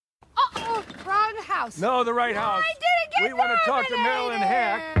house. No, the right house. I didn't get We want to talk to Marilyn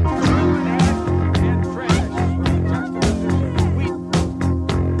Heck.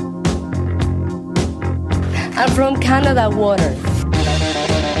 I'm from Canada Water.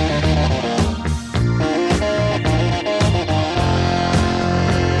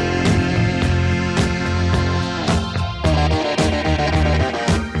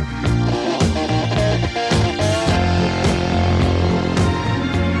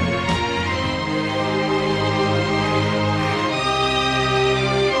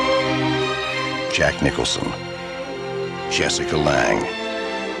 Jack Nicholson, Jessica Lange,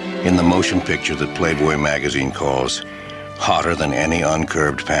 in the motion picture that Playboy magazine calls hotter than any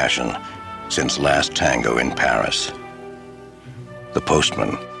uncurbed passion since Last Tango in Paris. The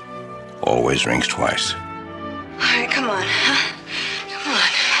postman always rings twice. All right, come on. Come on.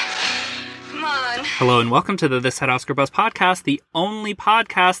 Hello and welcome to the This Had Oscar Buzz podcast, the only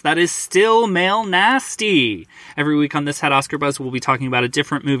podcast that is still male nasty. Every week on This Had Oscar Buzz, we'll be talking about a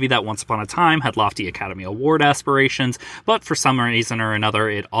different movie that once upon a time had lofty Academy Award aspirations, but for some reason or another,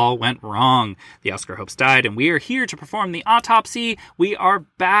 it all went wrong. The Oscar hopes died, and we are here to perform the autopsy. We are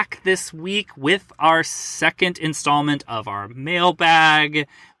back this week with our second installment of our mailbag.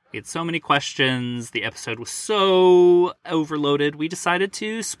 We had so many questions. The episode was so overloaded. We decided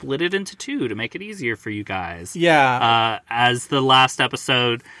to split it into two to make it easier for you guys. Yeah. As the last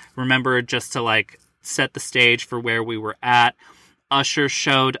episode, remember, just to set the stage for where we were at. Usher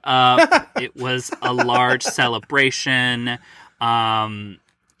showed up. It was a large celebration.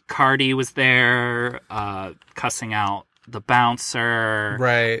 Cardi was there, cussing out the bouncer.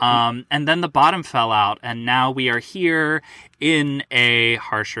 Right. And then the bottom fell out, and now we are here in a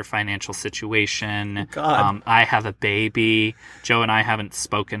harsher financial situation. God. I have a baby. Joe and I haven't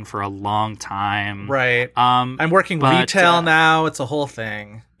spoken for a long time. Right. I'm working retail now. It's a whole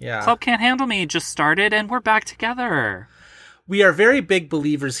thing. Yeah. Club Can't Handle Me just started, and we're back together. We are very big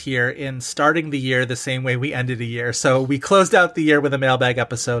believers here in starting the year the same way we ended a year. So we closed out the year with a mailbag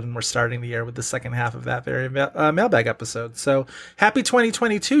episode, and we're starting the year with the second half of that very mailbag episode. So happy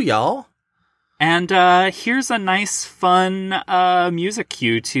 2022, y'all. And here's a nice, fun music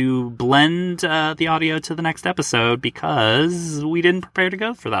cue to blend the audio to the next episode because we didn't prepare to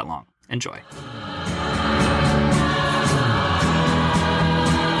go for that long. Enjoy.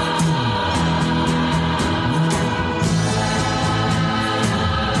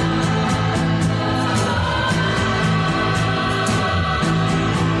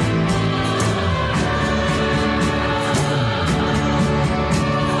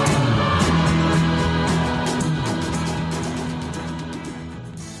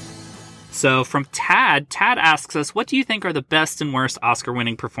 So from Tad asks us, what do you think are the best and worst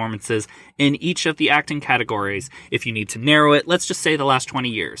Oscar-winning performances in each of the acting categories? If you need to narrow it, let's just say the last 20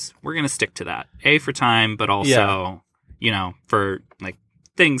 years. We're going to stick to that. A, for time, but also, for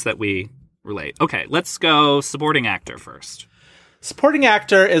things that we relate. Okay, let's go supporting actor first. Supporting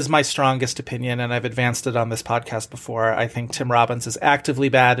actor is my strongest opinion, and I've advanced it on this podcast before. I think Tim Robbins is actively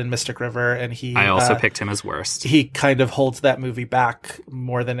bad in Mystic River, and I also picked him as worst. He kind of holds that movie back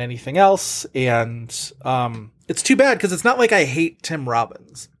more than anything else, and it's too bad because it's not like I hate Tim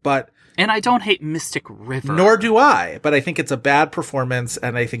Robbins, and I don't hate Mystic River. Nor do I, but I think it's a bad performance,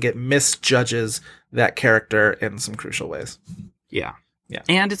 and I think it misjudges that character in some crucial ways. Yeah.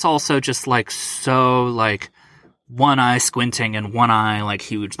 And it's also just one eye squinting and one eye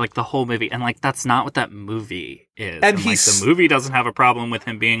huge, the whole movie, and that's not what that movie is. And the movie doesn't have a problem with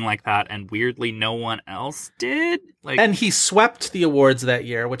him being like that, and weirdly no one else did. And he swept the awards that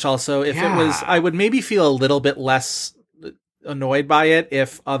year, which also, it was, I would maybe feel a little bit less annoyed by it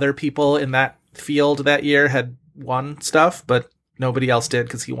if other people in that field that year had won stuff, but nobody else did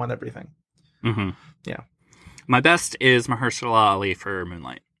because he won everything. Mm-hmm. Yeah. My best is Mahershala Ali for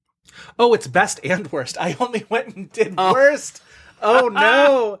Moonlight. Oh, it's best and worst. I only went and did worst. Oh,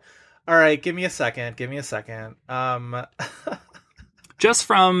 no. All right, give me a second. Just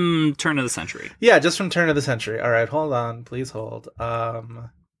from Turn of the Century. Yeah, just from Turn of the Century. All right, hold on. Please hold. Well,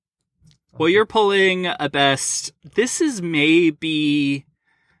 you're pulling a best. This is maybe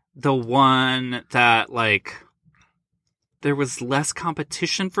the one that, there was less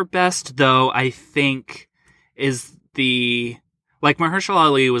competition for best, though I think is the... Mahershala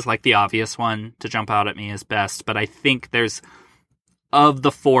Ali was the obvious one to jump out at me as best, but I think there's, of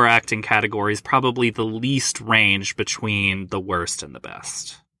the four acting categories, probably the least range between the worst and the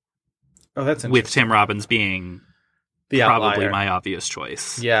best. Oh, that's interesting. With Tim Robbins being the probably outlier. my obvious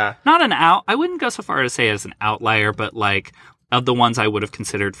choice. Yeah. Not an I wouldn't go so far as to say as an outlier, but of the ones I would have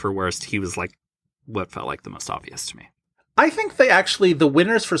considered for worst, he was what felt like the most obvious to me. I think the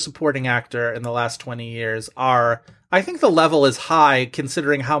winners for supporting actor in the last 20 years are, I think the level is high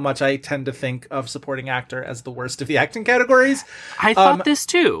considering how much I tend to think of supporting actor as the worst of the acting categories. I thought this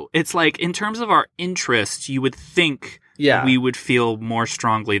too. It's like, in terms of our interest, you would think we would feel more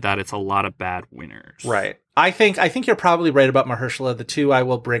strongly that it's a lot of bad winners. Right. I think you're probably right about Mahershala. The two I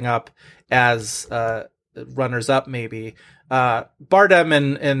will bring up as runners-up, maybe.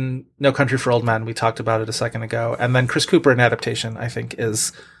 Bardem in No Country for Old Men, we talked about it a second ago. And then Chris Cooper in Adaptation, I think,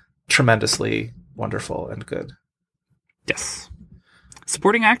 is tremendously wonderful and good. Yes.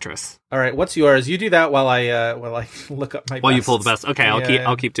 Supporting actress. All right, what's yours? You do that while I look up my While you bests. pull the best. Okay,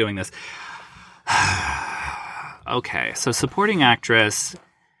 I'll keep doing this. Okay, so supporting actress.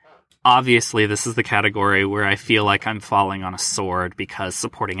 Obviously, this is the category where I feel like I'm falling on a sword because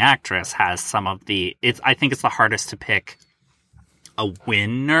supporting actress has some of the. I think it's the hardest to pick a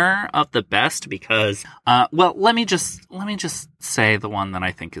winner of the best because. Let me just say the one that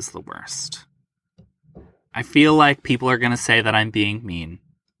I think is the worst. I feel like people are going to say that I'm being mean,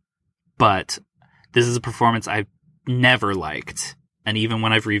 but this is a performance I've never liked. And even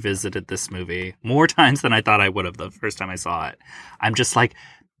when I've revisited this movie more times than I thought I would have the first time I saw it, I'm just like,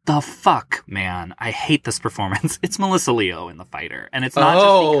 the fuck, man. I hate this performance. It's Melissa Leo in The Fighter. And it's not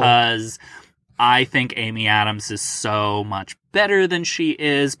just because I think Amy Adams is so much better than she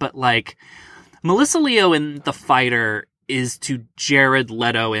is, but like, Melissa Leo in The Fighter is to Jared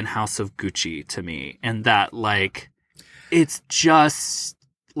Leto in House of Gucci to me. And that, like, it's just,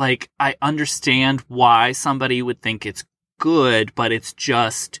 like, I understand why somebody would think it's good, but it's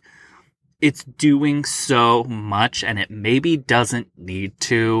doing so much and it maybe doesn't need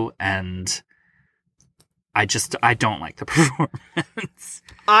to. And I don't like the performance.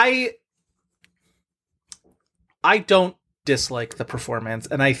 I don't dislike the performance,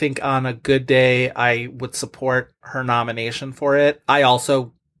 and I think on a good day I would support her nomination for it. I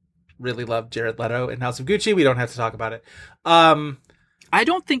also really love Jared Leto in House of Gucci. We don't have to talk about it. I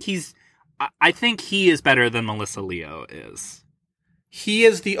don't think I think he is better than Melissa Leo is. He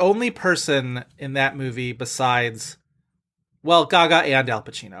is the only person in that movie besides, well, Gaga and Al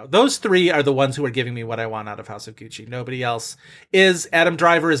Pacino. Those three are the ones who are giving me what I want out of House of Gucci. Nobody else is. Adam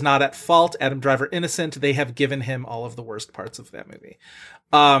Driver is not at fault. Adam Driver innocent. They have given him all of the worst parts of that movie.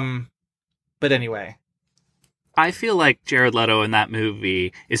 But anyway. I feel like Jared Leto in that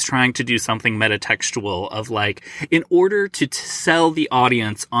movie is trying to do something metatextual of like, in order to sell the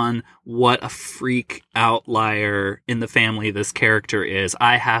audience on what a freak outlier in the family this character is,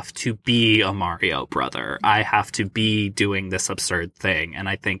 I have to be a Mario brother. I have to be doing this absurd thing. And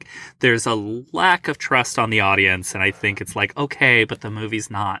I think there's a lack of trust on the audience. And I think it's like, okay, but the movie's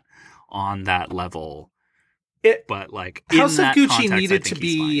not on that level. But like, House of Gucci context, needed to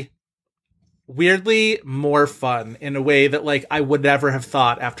be weirdly more fun in a way that like I would never have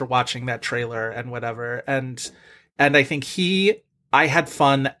thought after watching that trailer and whatever. And I think I had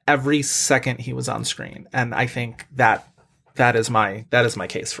fun every second he was on screen. And I think that is my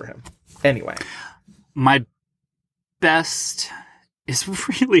case for him. Anyway, my best is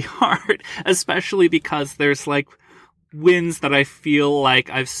really hard, especially because there's like wins that I feel like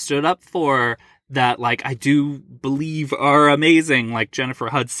I've stood up for that like I do believe are amazing, like Jennifer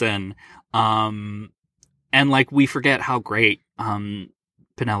Hudson. And like we forget how great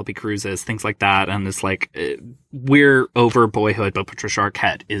Penelope Cruz is, things like that, and it's like we're over Boyhood, but Patricia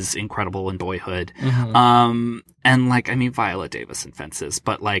Arquette is incredible in Boyhood. Mm-hmm. And like I mean Viola Davis in Fences,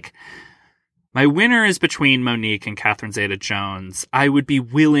 but like my winner is between Monique and Catherine Zeta-Jones. I would be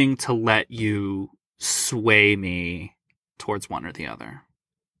willing to let you sway me towards one or the other.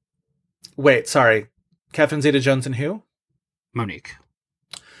 Wait, sorry, Catherine Zeta-Jones and who? Monique.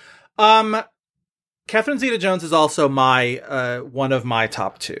 Catherine Zeta-Jones is also my one of my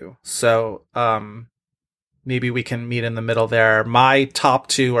top two. So maybe we can meet in the middle there. My top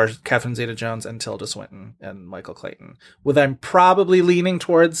two are Catherine Zeta-Jones and Tilda Swinton and Michael Clayton. With I'm probably leaning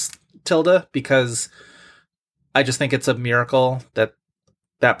towards Tilda because I just think it's a miracle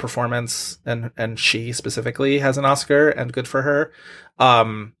that performance and she specifically has an Oscar, and good for her.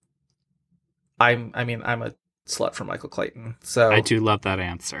 I'm a slut for Michael Clayton. So I do love that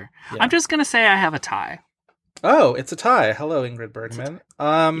answer. Yeah. I'm just going to say I have a tie. Oh, it's a tie. Hello, Ingrid Bergman.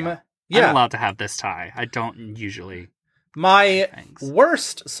 I'm allowed to have this tie. I don't usually. My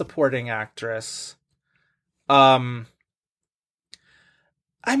worst supporting actress. I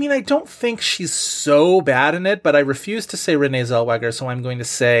mean, I don't think she's so bad in it, but I refuse to say Renee Zellweger, so I'm going to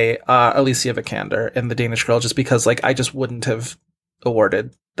say Alicia Vikander in The Danish Girl, just because like I just wouldn't have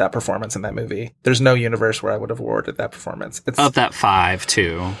awarded that performance in that movie. There's no universe where I would have awarded that performance. It's of that 5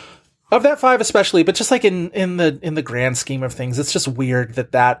 too. Of that 5 especially, but just like in the grand scheme of things, it's just weird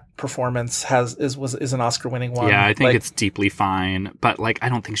that performance is an Oscar-winning one. Yeah, I think like, it's deeply fine, but like I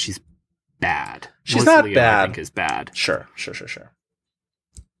don't think she's bad. She's Most not Leo, bad. I think is bad. Sure.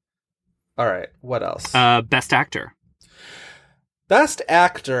 All right, what else? Best actor. Best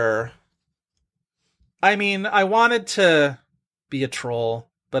actor. I mean, I wanted to be a troll,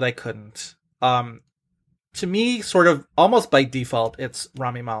 but I couldn't. To me, sort of almost by default, it's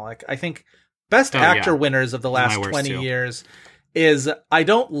Rami Malek. I think best actor winners of the last 20 years is, I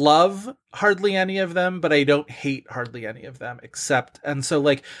don't love hardly any of them, but I don't hate hardly any of them and so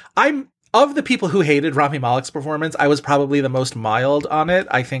like I'm of the people who hated Rami Malek's performance, I was probably the most mild on it.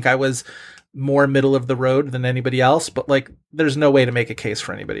 I think I was more middle of the road than anybody else, but like there's no way to make a case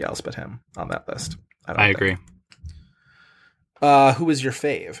for anybody else but him on that list. I agree. Who was your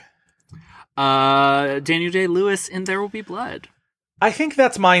fave? Daniel Day-Lewis in There Will Be Blood. I think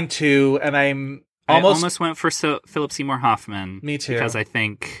that's mine too, and I almost went for Philip Seymour Hoffman. Me too. Because I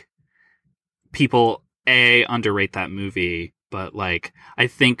think people underrate that movie, but like I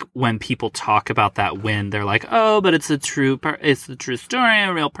think when people talk about that win, they're like, "Oh, but it's the true story,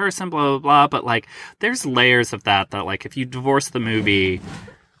 a real person, blah blah blah." But like, there's layers of that like if you divorce the movie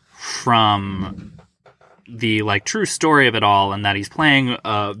from the like true story of it all, and that he's playing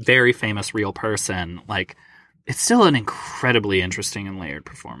a very famous real person, like it's still an incredibly interesting and layered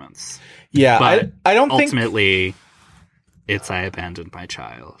performance. Yeah, but I don't think ultimately it's I abandoned my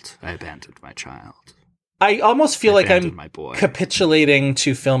child. I almost feel like I'm my boy. Capitulating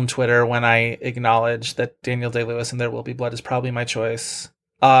to film Twitter when I acknowledge that Daniel Day-Lewis and There Will Be Blood is probably my choice.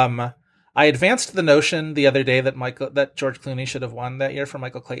 I advanced the notion the other day that George Clooney should have won that year for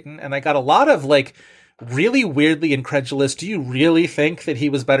Michael Clayton, and I got a lot of like really weirdly incredulous. Do you really think that he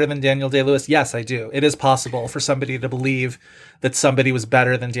was better than Daniel Day-Lewis? Yes, I do. It is possible for somebody to believe that somebody was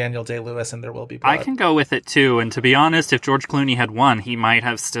better than Daniel Day-Lewis and There Will Be Blood. I can go with it too. And to be honest, if George Clooney had won, he might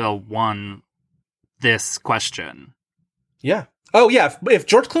have still won this question. Yeah. Oh yeah. If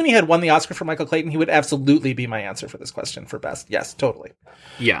George Clooney had won the Oscar for Michael Clayton, he would absolutely be my answer for this question for best. Yes, totally.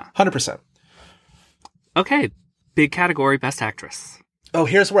 Yeah. 100%. Okay. Big category, best actress. Oh,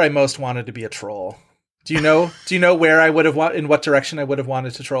 here's where I most wanted to be a troll. Do you know where I would have in what direction I would have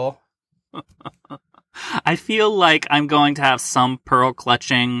wanted to troll? I feel like I'm going to have some pearl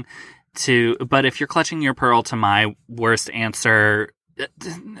clutching but if you're clutching your pearl to my worst answer,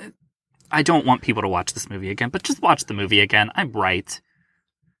 I don't want people to watch this movie again, but just watch the movie again. I'm right.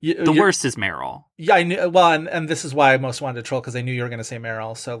 The worst is Meryl. Yeah, I knew. Well, and this is why I most wanted to troll, because I knew you were going to say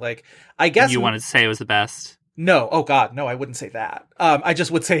Meryl. So like, I guess you wanted to say it was the best. No, oh God, no, I wouldn't say that. I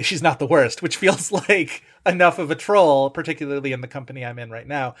just would say she's not the worst, which feels like enough of a troll, particularly in the company I'm in right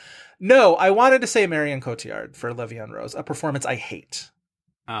now. No, I wanted to say Marion Cotillard for Olivia and Rose, a performance I hate.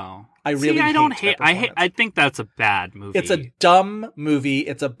 Oh, I think that's a bad movie. It's a dumb movie.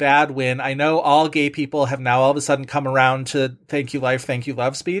 It's a bad win. I know all gay people have now all of a sudden come around to "Thank You Life, Thank You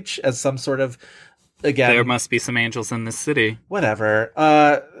Love" speech as some sort of, again, there must be some angels in this city. Whatever.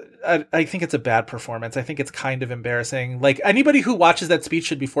 I think it's a bad performance. I think it's kind of embarrassing. Like, anybody who watches that speech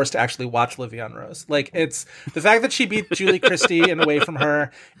should be forced to actually watch Olivia and Rose. Like, it's the fact that she beat Julie Christie and Away From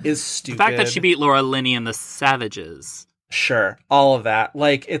Her is stupid. The fact that she beat Laura Linney and the Savages. Sure. All of that.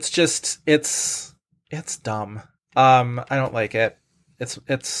 Like, it's just, it's dumb. I don't like it.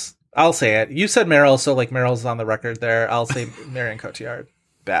 I'll say it. You said Meryl, so like Meryl's on the record there. I'll say Marion Cotillard.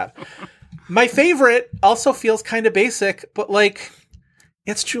 Bad. My favorite also feels kind of basic, but like,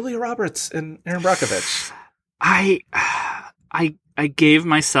 it's Julia Roberts and Erin Brockovich. I gave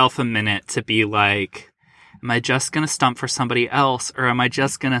myself a minute to be like, am I just going to stump for somebody else, or am I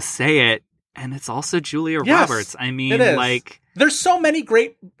just going to say it? And it's also Julia Roberts. I mean, like, there's so many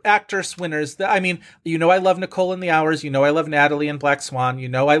great actress winners that, I mean, I love Nicole in The Hours. I love Natalie in Black Swan.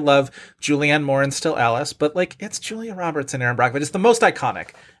 I love Julianne Moore in Still Alice, but like, it's Julia Roberts and Erin Brockovich. It's the most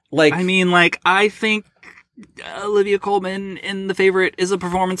iconic. Like, I mean, like, I think Olivia Colman in The Favorite is a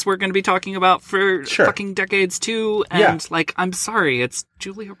performance we're going to be talking about for fucking decades too. And like, I'm sorry, it's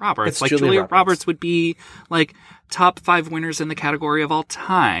Julia Roberts. It's like Julia Roberts would be like top 5 winners in the category of all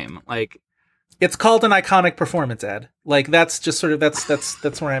time. Like, it's called an iconic performance, Ed. Like, that's just sort of,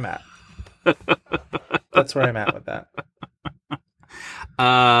 that's where I'm at. That's where I'm at with that.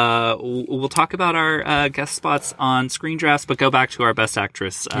 We'll talk about our guest spots on Screen Drafts, but go back to our Best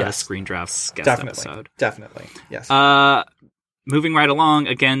Actress Screen Drafts guest episode. Definitely, yes. moving right along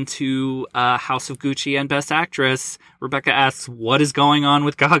again to House of Gucci and Best Actress. Rebecca asks, what is going on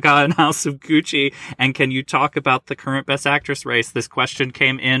with Gaga and House of Gucci? And can you talk about the current Best Actress race? This question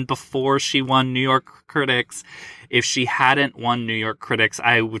came in before she won New York Critics. If she hadn't won New York Critics,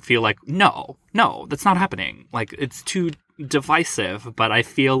 I would feel like, no, that's not happening. Like, it's too divisive. But I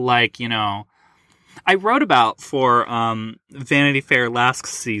feel like, I wrote about for Vanity Fair last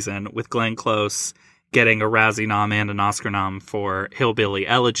season with Glenn Close getting a Razzie nom and an Oscar nom for Hillbilly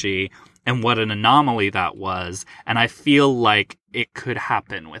Elegy, and what an anomaly that was. And I feel like it could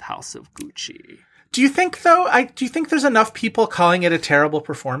happen with House of Gucci. Do you think, though, do you think there's enough people calling it a terrible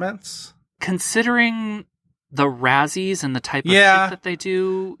performance? Considering the Razzies and the type of shit that they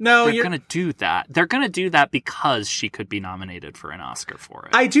do, they're going to do that. They're going to do that because she could be nominated for an Oscar for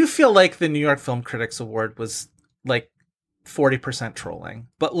it. I do feel like the New York Film Critics Award was, 40% trolling.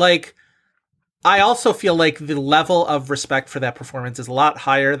 But, I also feel like the level of respect for that performance is a lot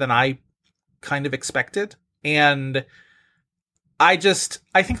higher than I kind of expected. And I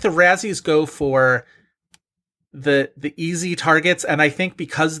think the Razzies go for the easy targets. And I think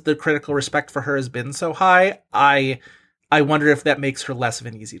because the critical respect for her has been so high, I wonder if that makes her less of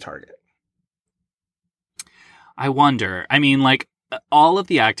an easy target. I wonder. I mean, all of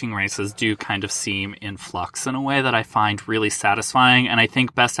the acting races do kind of seem in flux in a way that I find really satisfying. And I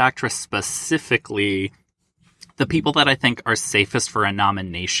think Best Actress specifically, the people that I think are safest for a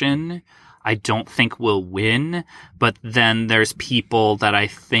nomination, I don't think will win. But then there's people that I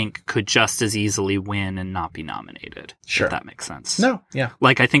think could just as easily win and not be nominated. Sure. If that makes sense. No, yeah.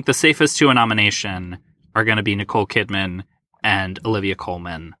 I think the safest to a nomination are going to be Nicole Kidman and Olivia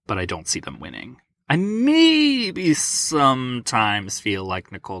Colman, but I don't see them winning. I maybe sometimes feel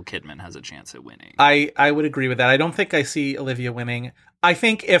like Nicole Kidman has a chance at winning. I would agree with that. I don't think I see Olivia winning. I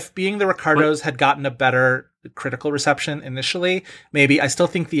think if Being the Ricardos had gotten a better critical reception initially, maybe. I still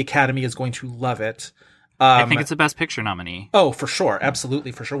think the Academy is going to love it. I think it's a Best Picture nominee. Oh, for sure.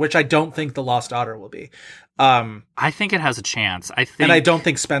 Absolutely, for sure. Which I don't think The Lost Daughter will be. I think it has a chance. And I don't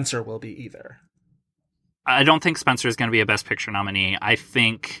think Spencer will be either. I don't think Spencer is going to be a Best Picture nominee.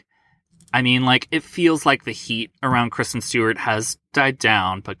 It feels like the heat around Kristen Stewart has died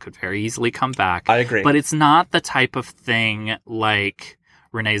down, but could very easily come back. I agree. But it's not the type of thing like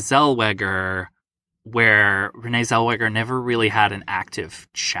Renee Zellweger, where Renee Zellweger never really had an active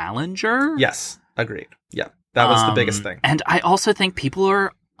challenger. Yes, agreed. Yeah, that was the biggest thing. And I also think people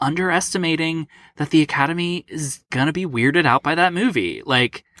are underestimating that the Academy is going to be weirded out by that movie.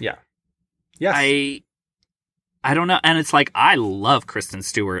 Yeah. Yes. I don't know. And it's I love Kristen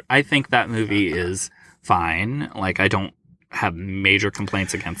Stewart. I think that movie is fine. I don't have major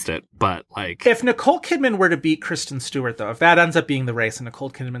complaints against it, but if Nicole Kidman were to beat Kristen Stewart, though, if that ends up being the race and Nicole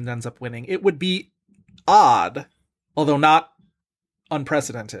Kidman ends up winning, it would be odd, although not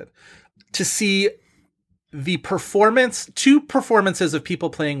unprecedented, to see two performances of people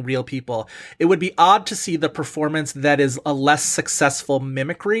playing real people. It would be odd to see the performance that is a less successful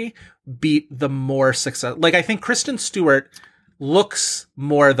mimicry beat the more success. I think Kristen Stewart looks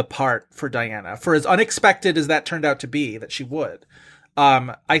more the part for Diana, for as unexpected as that turned out to be that she would.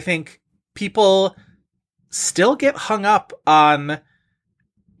 I think people still get hung up on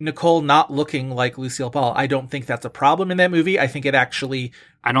Nicole not looking like Lucille Ball. I don't think that's a problem in that movie. I think it actually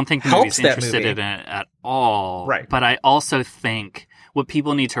I don't think the movie's interested in it at all. Right. But I also think what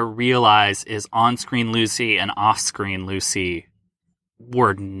people need to realize is on-screen Lucy and off-screen Lucy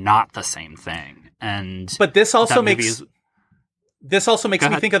were not the same thing. But this also makes me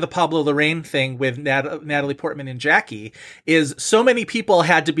think of the Pablo Larraín thing with Natalie Portman and Jackie. Is so many people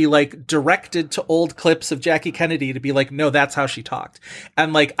had to be directed to old clips of Jackie Kennedy to be no, that's how she talked.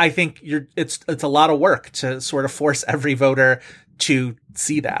 And I think it's a lot of work to sort of force every voter to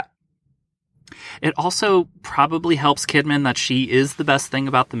see that. It also probably helps Kidman that she is the best thing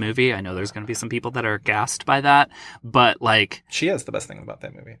about the movie. I know there's going to be some people that are gassed by that, but she is the best thing about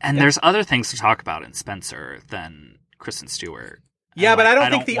that movie. And there's other things to talk about in Spencer than Kristen Stewart. Yeah, but I don't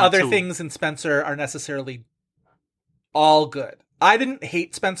think the other things in Spencer are necessarily all good. I didn't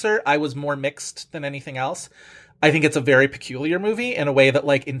hate Spencer. I was more mixed than anything else. I think it's a very peculiar movie in a way that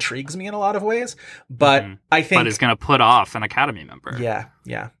intrigues me in a lot of ways. But I think... But it's going to put off an Academy member. Yeah,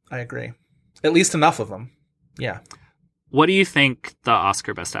 I agree. At least enough of them. Yeah. What do you think the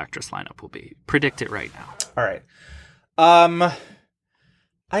Oscar Best Actress lineup will be? Predict it right now. All right.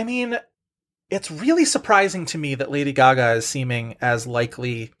 I mean, it's really surprising to me that Lady Gaga is seeming as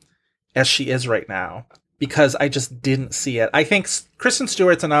likely as she is right now, because I just didn't see it. I think Kristen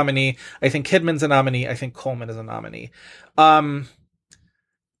Stewart's a nominee. I think Kidman's a nominee. I think Coleman is a nominee.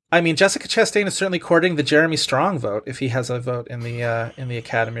 I mean, Jessica Chastain is certainly courting the Jeremy Strong vote if he has a vote in the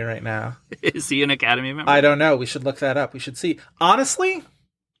Academy right now. Is he an Academy member? I don't know. We should look that up. We should see. Honestly,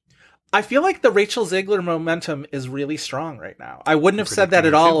 I feel like the Rachel Ziegler momentum is really strong right now. I wouldn't have said that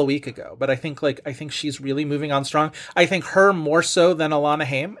at all a week ago, but I think she's really moving on strong. I think her more so than Alana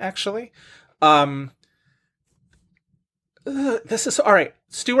Haim, actually. This is all right.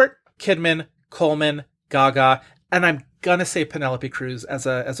 Stewart, Kidman, Coleman, Gaga, and I'm gonna say Penelope Cruz as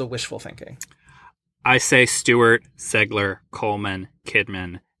a wishful thinking. I say Stewart, Ziegler, Coleman,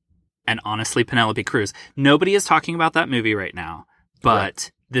 Kidman, and honestly Penelope Cruz. Nobody is talking about that movie right now,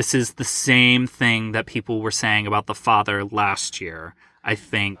 but this is the same thing that people were saying about The Father last year. I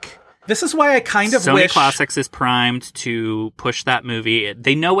think this is why I kind of Sony wish Classics is primed to push that movie.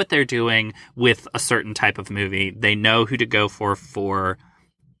 They know what they're doing with a certain type of movie. They know who to go for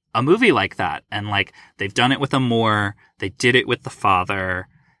a movie like that. And like they've done it with Amour. They did it with The Father.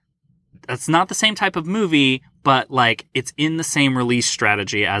 That's not the same type of movie, but like it's in the same release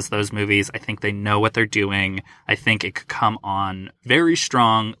strategy as those movies. I think they know what they're doing. I think it could come on very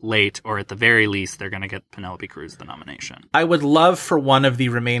strong late, or at the very least, they're going to get Penelope Cruz the nomination. I would love for one of the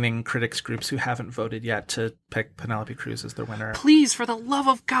remaining critics groups who haven't voted yet to pick Penelope Cruz as their winner. Please, for the love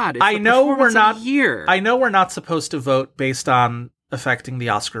of God! It's I know we're not here. I know we're not supposed to vote based on affecting the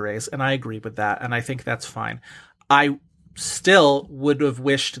Oscar race, and I agree with that, and I think that's fine. I still would have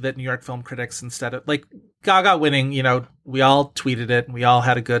wished that New York Film Critics, instead of like Gaga winning, we all tweeted it and we all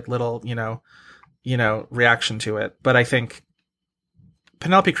had a good little, reaction to it. But I think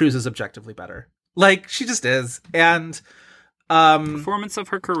Penelope Cruz is objectively better. Like she just is. And, performance of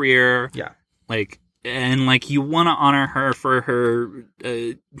her career. Yeah. And you want to honor her for her,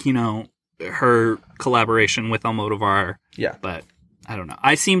 her collaboration with Almodovar. Yeah. But I don't know.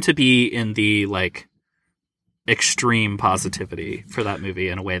 I seem to be in the extreme positivity for that movie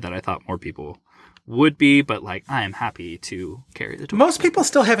in a way that I thought more people would be, but I am happy to carry the torch. Most people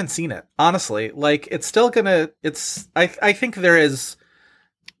still haven't seen it, honestly. It's still I think there is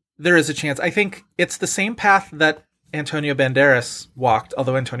a chance. I think it's the same path that Antonio Banderas walked,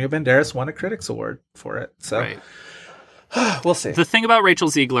 although Antonio Banderas won a Critics Award for it. So right. We'll see. The thing about Rachel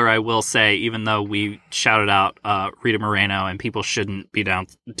Ziegler, I will say, even though we shouted out Rita Moreno, and people shouldn't be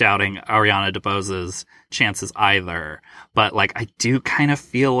doubting Ariana DeBose's chances either, but I do kind of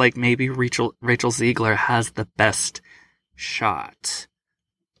feel like maybe Rachel Ziegler has the best shot.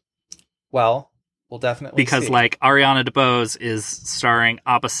 Well, we'll definitely because see. Ariana DeBose is starring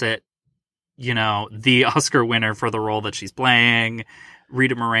opposite, the Oscar winner for the role that she's playing.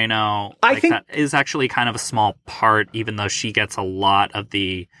 Rita Moreno, I think that is actually kind of a small part, even though she gets a lot of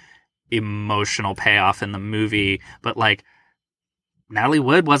the emotional payoff in the movie. But Natalie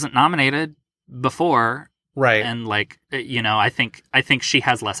Wood wasn't nominated before, right? And I think she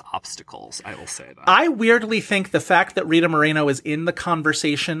has less obstacles. I will say that. I weirdly think the fact that Rita Moreno is in the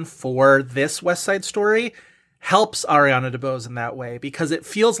conversation for this West Side Story helps Ariana DeBose in that way, because it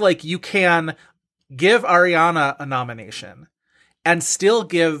feels like you can give Ariana a nomination and still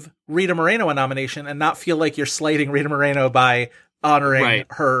give Rita Moreno a nomination and not feel like you're slighting Rita Moreno by honoring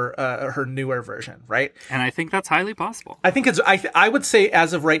her newer version, right? And I think that's highly possible. I think I would say,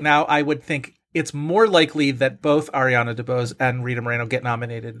 as of right now, I would think it's more likely that both Ariana DeBose and Rita Moreno get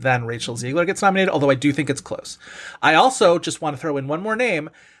nominated than Rachel Ziegler gets nominated, although I do think it's close. I also just want to throw in one more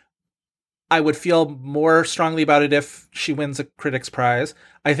name. I would feel more strongly about it if she wins a Critics' Prize.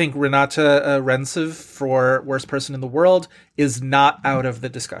 I think Renata Renciv for Worst Person in the World is not out of the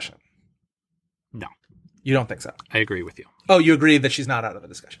discussion. No. You don't think so? I agree with you. Oh, you agree that she's not out of the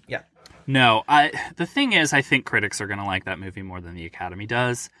discussion? Yeah. No, the thing is, I think critics are going to like that movie more than the Academy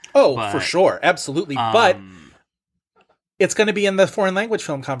does. Oh, for sure. Absolutely. But it's going to be in the foreign language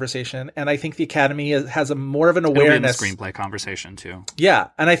film conversation, and I think the Academy has a more of an awareness. It'll be in the screenplay conversation too. Yeah,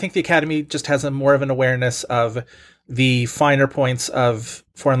 and I think the Academy just has a more of an awareness of the finer points of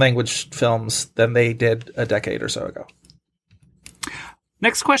foreign language films than they did a decade or so ago.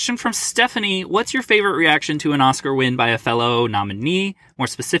 Next question from Stephanie. What's your favorite reaction to an Oscar win by a fellow nominee? More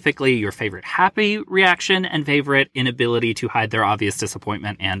specifically, your favorite happy reaction and favorite inability to hide their obvious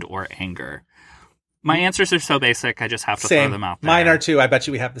disappointment and or anger. My answers are so basic, I just have to throw them out there. Mine are too. I bet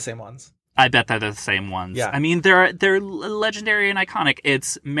you we have the same ones. I bet they're the same ones. Yeah. I mean, they're legendary and iconic.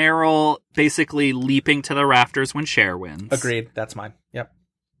 It's Meryl basically leaping to the rafters when Cher wins. Agreed. That's mine. Yep.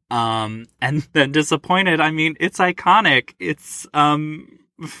 And then disappointed. I mean, it's iconic. It's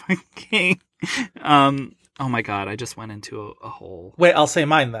fucking oh my god, I just went into a hole. Wait, I'll say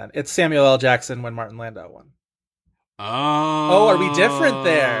mine then. It's Samuel L. Jackson when Martin Landau won. Oh, are we different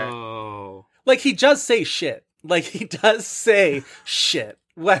there? He does say shit. He does say shit,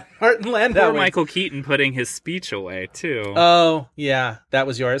 What? Martin Landau. Poor Michael Keaton putting his speech away, too. Oh, yeah. That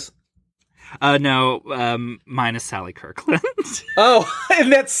was yours? No, mine is Sally Kirkland. Oh,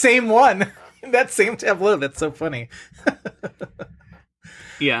 in that same one. In that same tableau. That's so funny.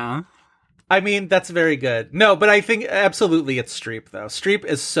 Yeah. I mean, that's very good. No, but I think absolutely it's Streep, though. Streep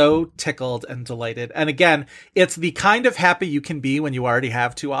is so tickled and delighted. And again, it's the kind of happy you can be when you already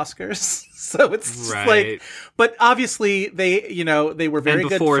have 2 Oscars. So it's just like, but obviously they were very good friends. And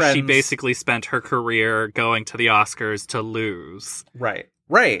before she basically spent her career going to the Oscars to lose. Right.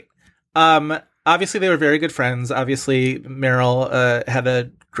 Obviously they were very good friends. Obviously Meryl had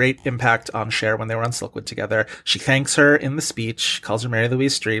a great impact on Cher when they were on Silkwood together. She thanks her in the speech, calls her Mary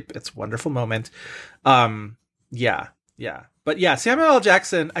Louise Streep. It's a wonderful moment. Yeah. But yeah, Samuel L.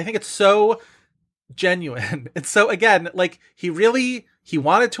 Jackson, I think it's so genuine. It's so, again, like he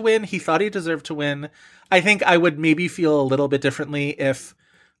wanted to win. He thought he deserved to win. I think I would maybe feel a little bit differently if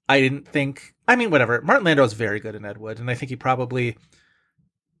I didn't think, I mean, whatever. Martin Landau is very good in Ed Wood, and I think he probably,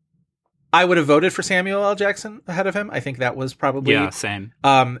 I would have voted for Samuel L. Jackson ahead of him. I think that was probably, yeah, same.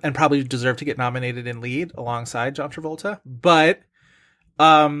 And probably deserved to get nominated in lead alongside John Travolta. But,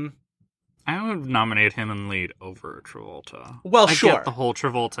 I would nominate him in lead over Travolta. Well, I sure. get the whole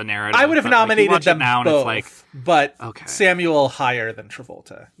Travolta narrative. I would have nominated them now both, and it's but okay. Samuel higher than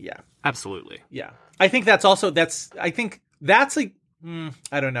Travolta. Yeah. Absolutely. Yeah. I think I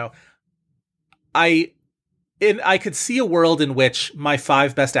don't know. I could see a world in which my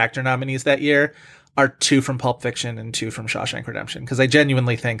 5 Best Actor nominees that year are 2 from Pulp Fiction and 2 from Shawshank Redemption, because I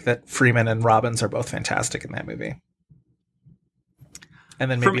genuinely think that Freeman and Robbins are both fantastic in that movie. And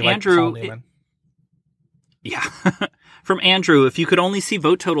then maybe from like Andrew, Paul Newman. Yeah. From Andrew, if you could only see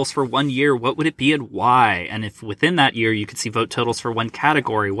vote totals for 1 year, what would it be and why? And if within that year you could see vote totals for 1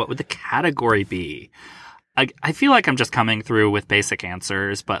 category, what would the category be? I feel like I'm just coming through with basic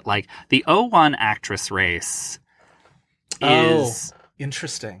answers, but like the 01 actress race is... Oh,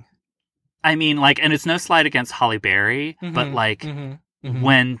 interesting. I mean, like, and it's no slight against Halle Berry, but like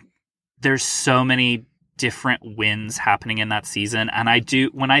when there's so many different wins happening in that season, and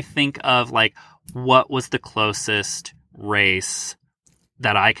when I think of like what was the closest race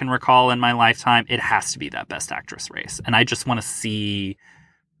that I can recall in my lifetime, it has to be that Best Actress race, and I just want to see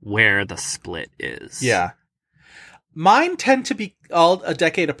where the split is. Yeah, mine tend to be all a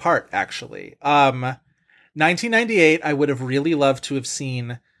decade apart, actually. 1998, I would have really loved to have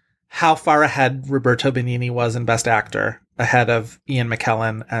seen how far ahead Roberto Benigni was in Best Actor, ahead of Ian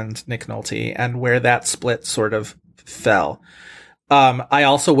McKellen and Nick Nolte, and where that split sort of fell. I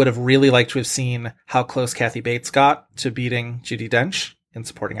also would have really liked to have seen how close Kathy Bates got to beating Judi Dench in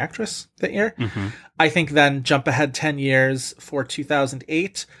Supporting Actress that year. I think then jump ahead 10 years for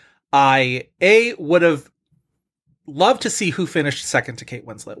 2008. I would have loved to see who finished second to Kate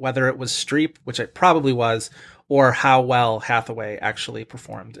Winslet, whether it was Streep, which it probably was, or how well Hathaway actually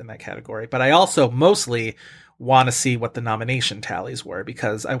performed in that category. But I also mostly want to see what the nomination tallies were,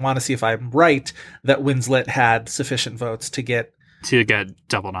 because I want to see if I'm right that Winslet had sufficient votes to get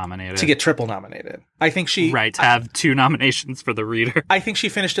double nominated, to get triple nominated. I think she to have 2 nominations for the reader. I think she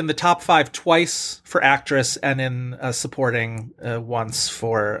finished in the top 5 twice for actress and in supporting once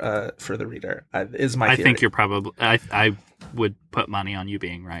for the reader. Is my theory. I think you're probably. I would put money on you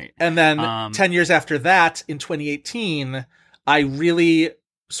being right. And then 10 years after that, in 2018, I really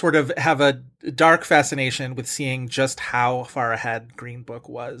sort of have a dark fascination with seeing just how far ahead Green Book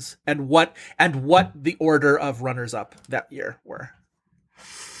was and what the order of runners-up that year were.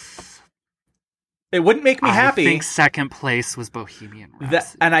 It wouldn't make me happy. I think second place was Bohemian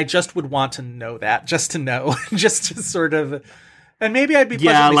Rhapsody. And I just would want to know that, just to know, just to sort of... And maybe I'd be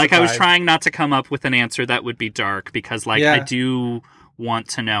pleasantly surprised. I was trying not to come up with an answer that would be dark, because I do want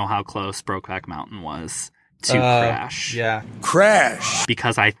to know how close Brokeback Mountain was to Crash. Yeah. Crash!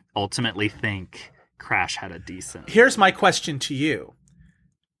 Because I ultimately think Crash had a decent... Here's my question to you.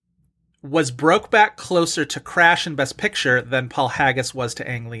 Was Brokeback closer to Crash in Best Picture than Paul Haggis was to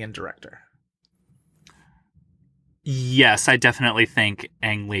Ang Lee in Director? Yes, I definitely think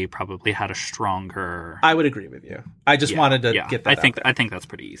Ang Lee probably had a stronger... I would agree with you. I just wanted to get that I think that's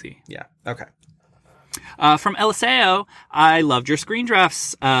pretty easy. Yeah, okay. From Eliseo, I loved your Screen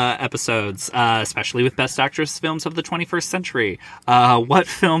Drafts episodes, especially with Best Actress films of the 21st century. What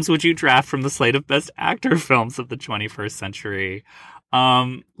films would you draft from the slate of Best Actor films of the 21st century?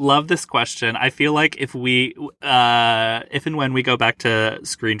 Love this question. I feel like if and when we go back to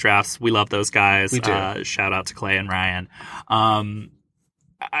Screen Drafts, we love those guys. We do. Shout out to Clay and Ryan.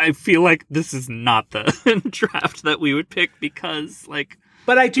 I feel like this is not the draft that we would pick because, like,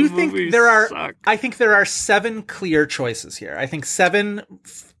 but I do think suck. I think there are 7 clear choices here. I think 7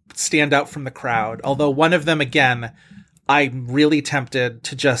 stand out from the crowd. Although one of them, again, I'm really tempted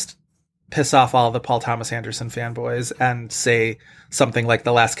to just piss off all the Paul Thomas Anderson fanboys and say something like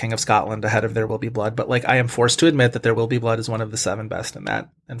The Last King of Scotland ahead of There Will Be Blood. But like, I am forced to admit that There Will Be Blood is one of the 7 best in that,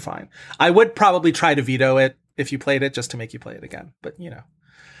 and fine. I would probably try to veto it if you played it just to make you play it again. But you know.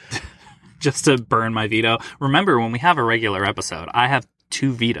 Just to burn my veto. Remember, when we have a regular episode, I have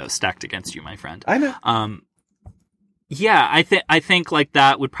 2 vetoes stacked against you, my friend. I know. Yeah, I think like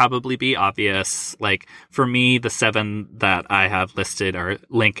that would probably be obvious. Like for me, the 7 that I have listed are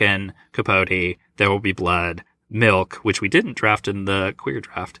Lincoln, Capote, There Will Be Blood, Milk, which we didn't draft in the queer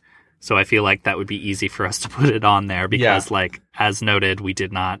draft. So I feel like that would be easy for us to put it on there because, like, as noted, we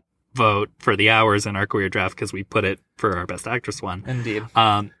did not vote for the hours in our queer draft because we put it for our best actress one. Indeed.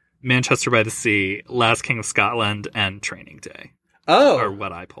 Manchester by the Sea, Last King of Scotland, and Training Day. Oh, are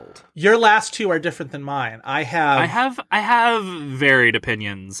what I pulled. Your last 2 are different than mine. I have varied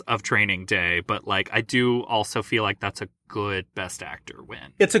opinions of Training Day, but like I do also feel like that's a good Best Actor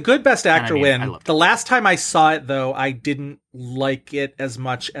win. It's a good Best Actor win. The it. Last time I saw it, though, I didn't like it as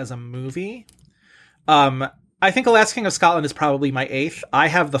much as a movie. I think The Last King of Scotland is probably my 8th. I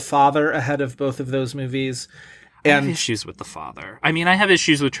have The Father ahead of both of those movies. I have issues with The Father. I mean, I have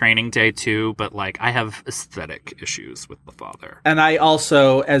issues with Training Day too, but like I have aesthetic issues with The Father. And I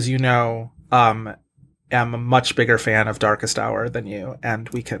also, as you know, am a much bigger fan of Darkest Hour than you, and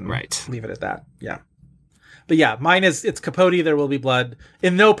we can leave it at that. Yeah. But yeah, mine it's Capote, There Will Be Blood,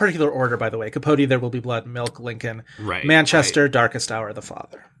 in no particular order, by the way. Capote, There Will Be Blood, Milk, Lincoln, Manchester, Darkest Hour, The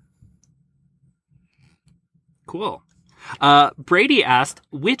Father. Cool. Brady asked,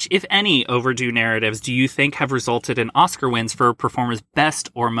 which, if any, overdue narratives do you think have resulted in Oscar wins for a performer's best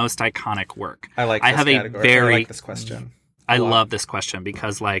or most iconic work? I like this question. I love this question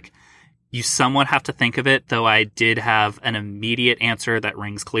because, like, you somewhat have to think of it, though I did have an immediate answer that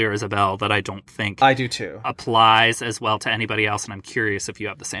rings clear as a bell that I don't think I do too applies as well to anybody else, and I'm curious if you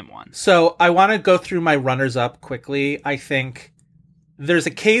have the same one. So I want to go through my runners-up quickly. I think there's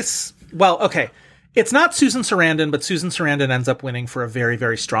a case... Well, okay. It's not Susan Sarandon, but Susan Sarandon ends up winning for a very,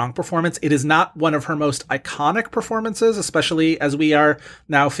 very strong performance. It is not one of her most iconic performances, especially as we are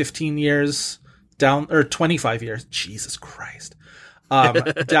now 15 years down, or 25 years. Jesus Christ.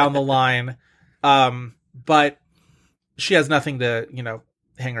 Down the line. But she has nothing to,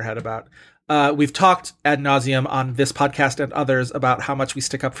 hang her head about. We've talked ad nauseum on this podcast and others about how much we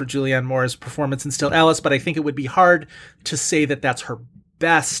stick up for Julianne Moore's performance in Still Alice, but I think it would be hard to say that that's her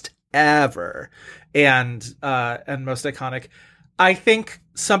best ever and most iconic. I think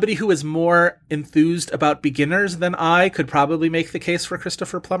somebody who is more enthused about Beginners than I could probably make the case for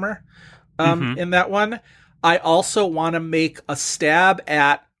Christopher Plummer in that one. I also want to make a stab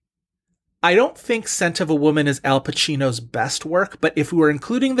at, I don't think Scent of a Woman is Al Pacino's best work, but if we were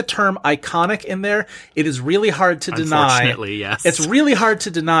including the term iconic in there, it is really hard to deny. Unfortunately, yes. It's really hard to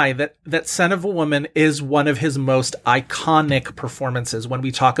deny that Scent of a Woman is one of his most iconic performances when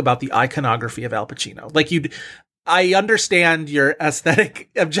we talk about the iconography of Al Pacino. Like I understand your aesthetic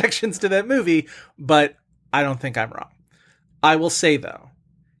objections to that movie, but I don't think I'm wrong. I will say, though,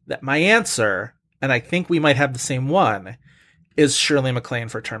 that my answer, and I think we might have the same one, is Shirley MacLaine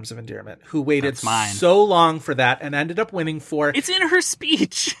for Terms of Endearment, who waited so long for that and ended up winning for... It's in her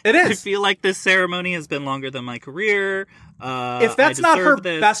speech. It is. I feel like this ceremony has been longer than my career. If that's not her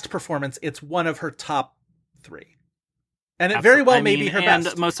best performance, it's one of her top 3. And it very well may be her best.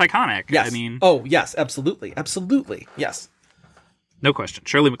 And most iconic. Yes. I mean... Oh, yes, absolutely. Absolutely. Yes. No question.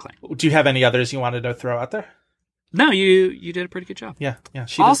 Shirley MacLaine. Do you have any others you wanted to throw out there? No, you did a pretty good job. Yeah.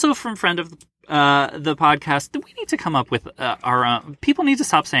 Also from friend of the podcast, we need to come up with our own. People need to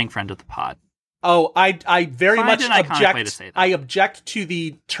stop saying friend of the pod. Oh, I very much object. Way to say that. I object to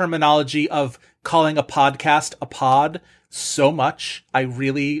the terminology of calling a podcast a pod so much. I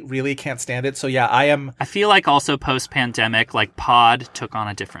really, really can't stand it. So yeah, I feel like also post-pandemic, like pod took on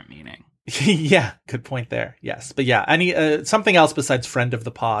a different meaning. Yeah, good point there. Yes, but yeah, any something else besides friend of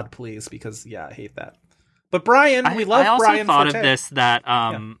the pod, please, because yeah, I hate that. But Brian, we love Brian. I also thought of this that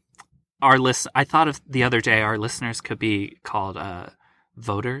I thought of the other day our listeners could be called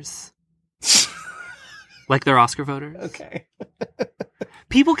voters, like they're Oscar voters. Okay.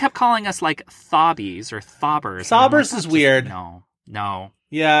 People kept calling us like thobbies or thobbers. Thobbers is weird. No.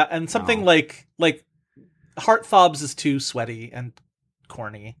 Yeah, and something like heart thobs is too sweaty and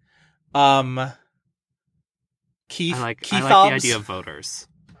corny. Keith. I like the idea of voters.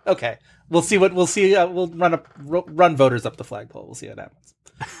 Okay. We'll see. We'll run voters up the flagpole. We'll see what happens.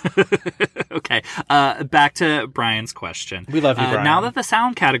 Okay. Back to Brian's question. We love you, Brian. Now that the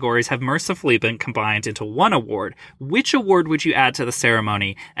sound categories have mercifully been combined into one award, which award would you add to the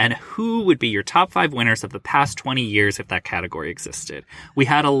ceremony, and who would be your top 5 winners of the past 20 years if that category existed? We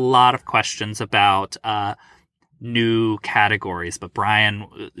had a lot of questions about new categories, but Brian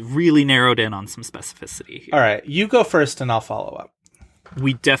really narrowed in on some specificity here. All right, you go first and I'll follow up.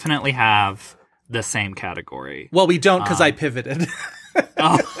 We definitely have the same category. Well, we don't because I pivoted.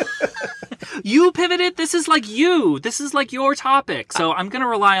 Oh. You pivoted? This is like you. This is like your topic. So I'm going to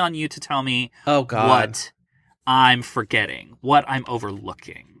rely on you to tell me what I'm forgetting, what I'm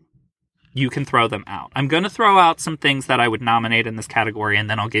overlooking. You can throw them out. I'm going to throw out some things that I would nominate in this category, and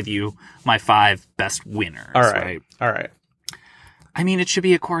then I'll give you my 5 best winners. All right. All right. I mean, it should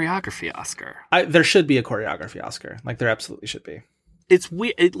be a choreography Oscar. There should be a choreography Oscar. Like, there absolutely should be. It's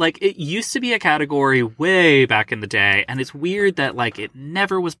weird. It used to be a category way back in the day, and it's weird that like it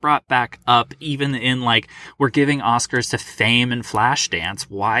never was brought back up. Even in like we're giving Oscars to Fame and Flashdance.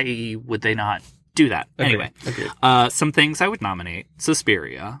 Why would they not do that? Agreed. Anyway, some things I would nominate: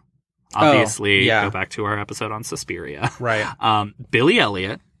 Suspiria. Obviously, go back to our episode on Suspiria. Right. Billy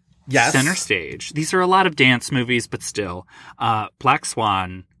Elliot. Yes. Center Stage. These are a lot of dance movies, but still. Black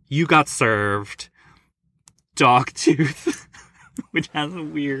Swan. You Got Served. Dogtooth. Which has a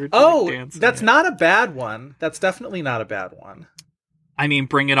weird dance. That's not a bad one. That's definitely not a bad one. I mean,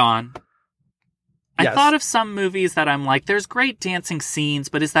 Bring It On. I thought of some movies that I'm like, there's great dancing scenes,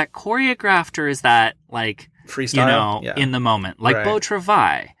 but is that choreographed or is that like freestyle? In the moment? Like Beau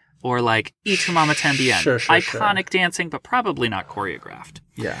Travail or like Y Tu Mama Tambien. Sure, iconic dancing, but probably not choreographed.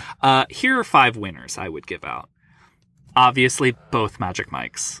 Yeah. Here are 5 winners I would give out. Obviously, both Magic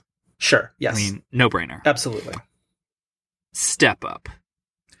Mics. Sure. Yes. I mean, no brainer. Absolutely. Step Up.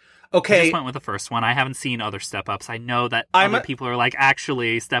 Okay. I just went with the first one. I haven't seen other Step Ups. I know that other people are like,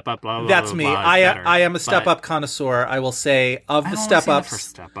 actually, Step Up, blah, blah, that's blah, me. blah, I am a Step Up connoisseur. I will say, of the Step Ups. For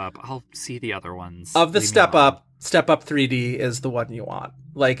Step Up. I'll see the other ones. Of the Step Up 3D is the one you want.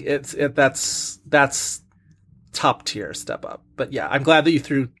 Like, that's top tier Step Up. But yeah, I'm glad that you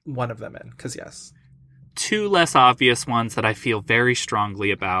threw one of them in, because yes. 2 less obvious ones that I feel very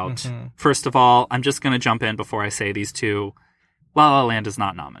strongly about. Mm-hmm. First of all, I'm just going to jump in before I say these 2. La La Land is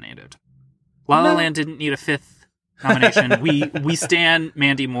not nominated. La La Land didn't need a 5th nomination. we stand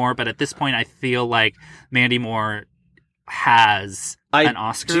Mandy Moore, but at this point I feel like Mandy Moore has an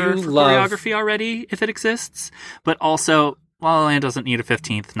Oscar for choreography already, if it exists. But also, La La Land doesn't need a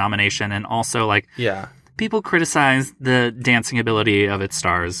 15th nomination, and also like people criticize the dancing ability of its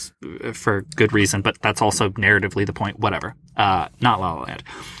stars for good reason, but that's also narratively the point. Whatever. Not La La Land.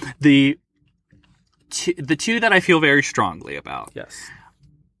 The 2 that I feel very strongly about. Yes.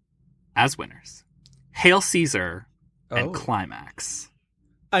 As winners. Hail Caesar and Climax.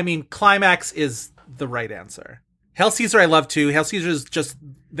 I mean, Climax is the right answer. Hail Caesar I love too. Hail Caesar is just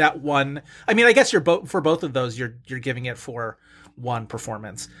that one. I mean, I guess for both of those you're giving it for one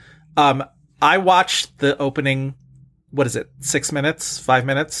performance. I watched the opening, what is it, 6 minutes, 5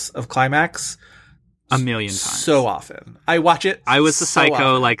 minutes of Climax? A million times. So often. I watch it. I was the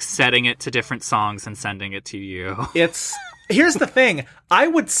psycho, like setting it to different songs and sending it to you. Here's the thing. I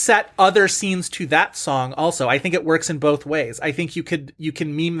would set other scenes to that song also. I think it works in both ways. I think you can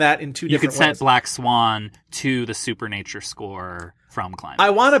meme that in 2 different ways. You could set Black Swan to the Supernature score from Climax. I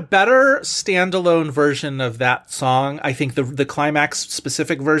want a better standalone version of that song. I think the Climax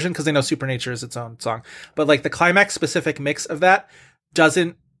specific version, because I know Supernature is its own song, but like the Climax specific mix of that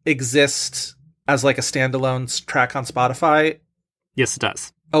doesn't exist as like a standalone track on Spotify. Yes, it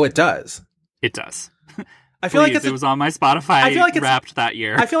does. Oh, it does. It does. I feel like it was on my Spotify. I feel like it's wrapped that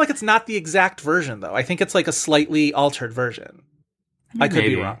year. I feel like it's not the exact version though. I think it's like a slightly altered version. I could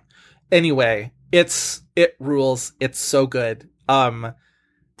be wrong. Anyway, it rules. It's so good.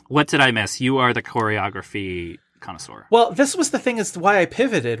 What did I miss? You are the choreography connoisseur. Well, this was the thing is why I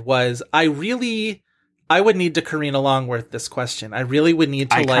pivoted was I would need to careen along with this question. I really would need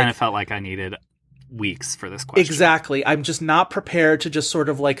to I kind of felt like I needed weeks for this question. Exactly. I'm just not prepared to just sort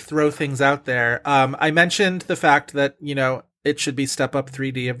of like throw things out there. I mentioned the fact that, it should be Step Up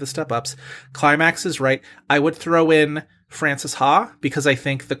 3D of the Step Ups. Climax is right. I would throw in Frances Ha because I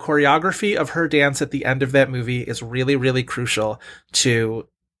think the choreography of her dance at the end of that movie is really, really crucial to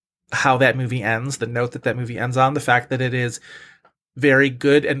how that movie ends, the note that movie ends on, the fact that it is very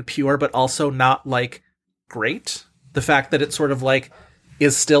good and pure, but also not like great. The fact that it sort of like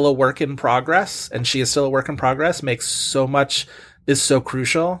is still a work in progress and she is still a work in progress is so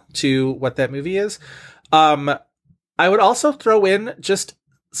crucial to what that movie is. I would also throw in just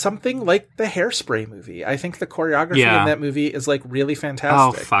something like the Hairspray movie. I think the choreography in that movie is like really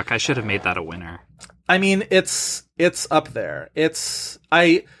fantastic. Oh fuck! I should have made that a winner. I mean, it's up there.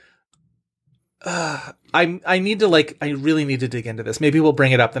 I need to I really need to dig into this. Maybe we'll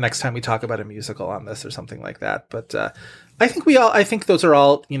bring it up the next time we talk about a musical on this or something like that. But I think those are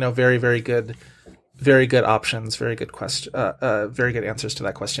all, very, very good options, very good question, very good answers to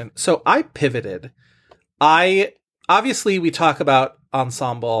that question. So I pivoted. Obviously we talk about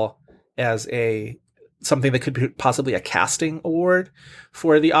ensemble as something that could be possibly a casting award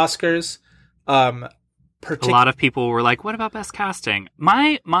for the Oscars. A lot of people were like, what about best casting?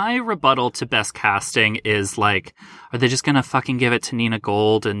 My rebuttal to best casting is are they just going to fucking give it to Nina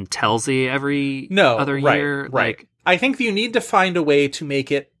Gold and Telzy every other year? Right. I think you need to find a way to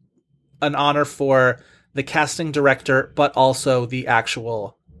make it an honor for the casting director, but also the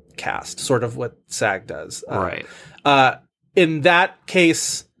actual cast, sort of what SAG does. Right. In that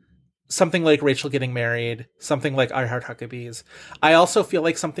case, something like Rachel Getting Married, something like I Heart Huckabees. I also feel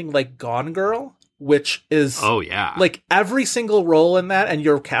like something like Gone Girl, which is every single role in that, and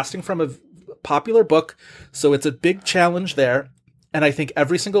you're casting from a popular book, so it's a big challenge there. And I think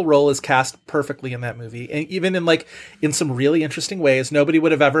every single role is cast perfectly in that movie, and even in some really interesting ways. Nobody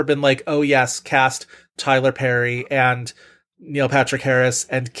would have ever been like, "Oh yes, cast Tyler Perry and Neil Patrick Harris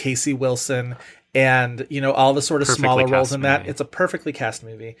and Casey Wilson and all the sort of perfectly smaller roles in that." Movie. It's a perfectly cast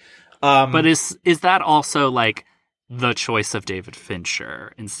movie. But is that also the choice of David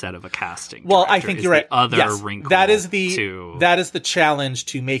Fincher instead of a casting director? Well, I think you're right. The other wrinkle that is the challenge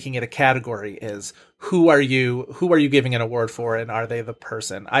to making it a category is who are you giving an award for, and are they the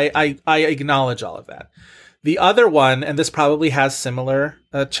person? I acknowledge all of that. The other one, and this probably has similar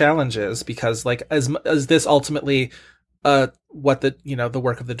challenges because as this ultimately what the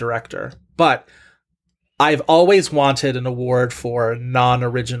work of the director, but I've always wanted an award for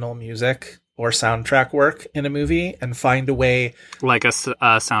non-original music or soundtrack work in a movie, and find a way, like a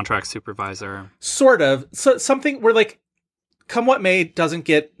soundtrack supervisor, sort of. So something where Come What May doesn't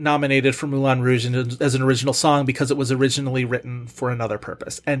get nominated for Moulin Rouge as an original song because it was originally written for another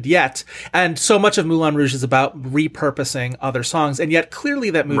purpose. And so much of Moulin Rouge is about repurposing other songs. And yet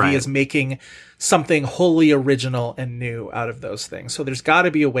clearly that movie is making something wholly original and new out of those things. So there's got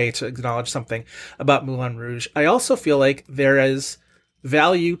to be a way to acknowledge something about Moulin Rouge. I also feel like there is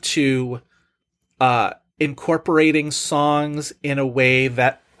value to incorporating songs in a way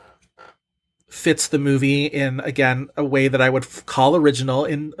that fits the movie in, again, a way that I would call original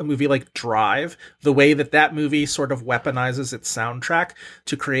in a movie like Drive, the way that movie sort of weaponizes its soundtrack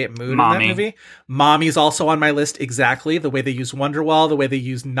to create mood in that movie. Mommy's also on my list, exactly. The way they use Wonderwall, the way they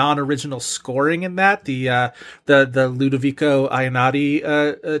use non-original scoring in that, the Ludovico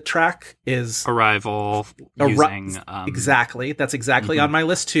Einaudi track is... Arrival, using... Exactly. That's exactly on my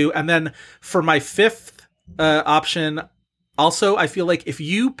list too. And then for my fifth option, also, I feel like if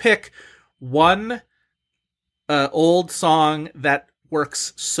you pick one old song that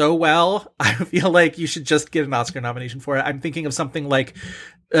works so well, I feel like you should just get an Oscar nomination for it. I'm thinking of something like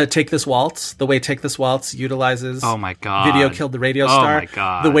Take This Waltz, the way Take This Waltz utilizes Video Killed the Radio Star. Oh my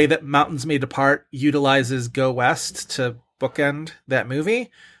God. The way that Mountains May Depart utilizes Go West to bookend that movie.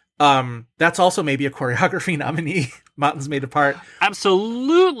 That's also maybe a choreography nominee. Mountains May Depart.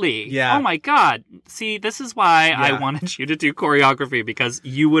 Absolutely. Yeah. Oh my God. See, this is why I wanted you to do choreography, because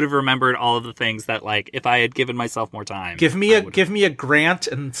you would have remembered all of the things that, if I had given myself more time. Give me a grant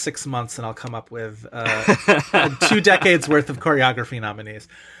in 6 months and I'll come up with 2 decades worth of choreography nominees.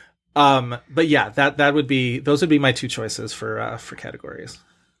 But yeah, those would be my 2 choices for categories.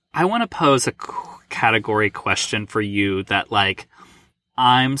 I want to pose a category question for you that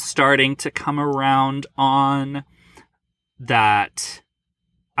I'm starting to come around on, that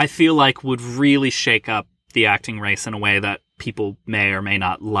I feel like would really shake up the acting race in a way that people may or may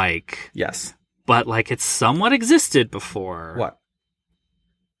not like. Yes. But it's somewhat existed before. What?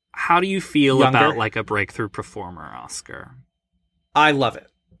 How do you feel about a breakthrough performer Oscar? I love it.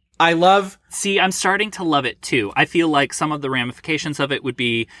 See, I'm starting to love it too. I feel like some of the ramifications of it would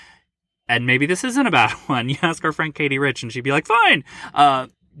be, and maybe this isn't a bad one, you ask our friend Katie Rich and she'd be like, fine.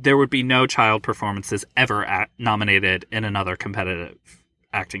 There would be no child performances ever nominated in another competitive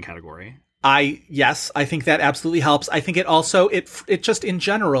acting category. I think that absolutely helps. I think it also, it just in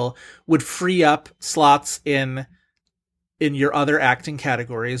general would free up slots in your other acting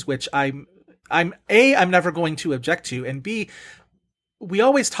categories, which I'm never going to object to. And B, we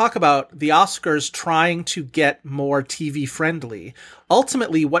always talk about the Oscars trying to get more TV friendly.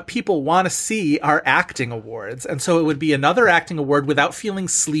 Ultimately, what people want to see are acting awards. And so it would be another acting award without feeling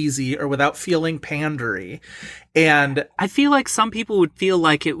sleazy or without feeling pandery. And I feel like some people would feel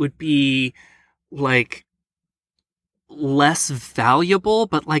like it would be like less valuable,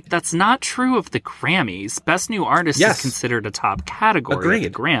 but like that's not true of the Grammys. Best New Artist is considered a top category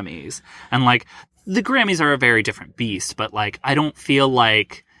at the Grammys. And like the Grammys are a very different beast, but like I don't feel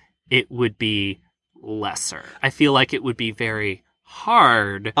like it would be lesser. I feel like it would be very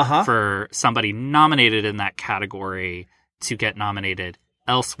hard for somebody nominated in that category to get nominated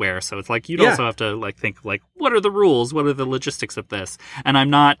elsewhere. So it's like you'd also have to like think like, what are the rules? What are the logistics of this? And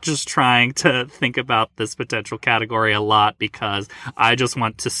I'm not just trying to think about this potential category a lot because I just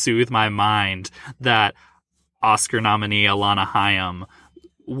want to soothe my mind that Oscar nominee Alana Hayam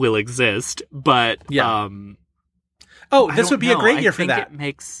will exist. But this would be a great year for that. I think it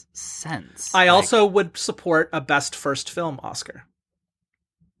makes sense. I also would support a Best First Film Oscar.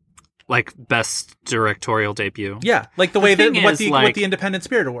 Like best directorial debut. Yeah, like the way that what the Independent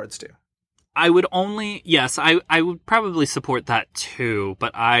Spirit Awards do. I would only I would probably support that too,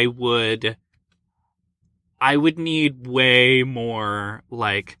 but I would need way more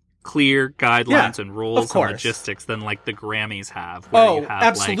like clear guidelines and rules and logistics than like the Grammys have. Where you have,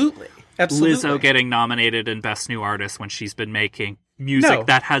 absolutely. Lizzo getting nominated in Best New Artist when she's been making music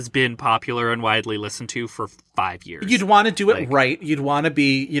that has been popular and widely listened to for 5 years. You'd want to do it right. You'd want to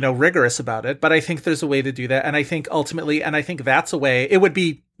be, rigorous about it. But I think there's a way to do that. And I think ultimately, and I think that's a way, it would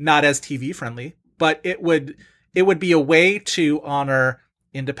be not as TV friendly, but it would be a way to honor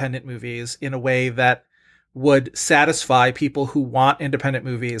independent movies in a way that would satisfy people who want independent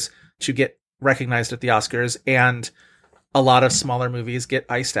movies to get recognized at the Oscars, and a lot of smaller movies get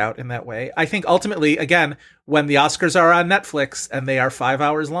iced out in that way. I think ultimately, again, when the Oscars are on Netflix and they are 5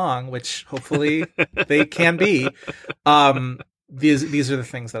 hours long, which hopefully they can be, these are the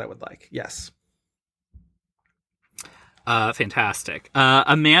things that I would like. Yes. Fantastic.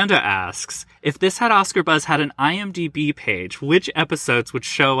 Amanda asks, if This Had Oscar Buzz had an IMDb page, which episodes would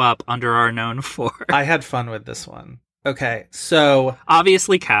show up under our known for? I had fun with this one. Okay, so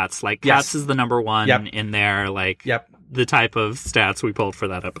obviously Cats. Like Cats is the number one in there. Like the type of stats we pulled for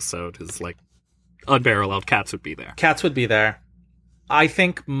that episode is like unparalleled. Cats would be there. Cats would be there. I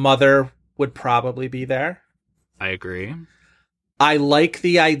think Mother would probably be there. I agree. I like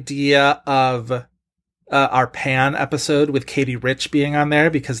the idea of our Pan episode with Katie Rich being on there,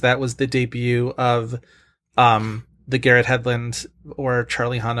 because that was the debut of the Garrett Hedlund or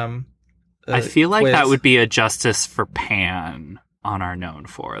Charlie Hunnam. I feel like that would be a justice for Pan on our known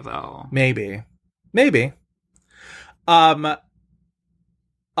for, though. Maybe.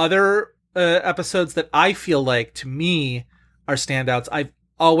 Other episodes that I feel like, to me, are standouts. I've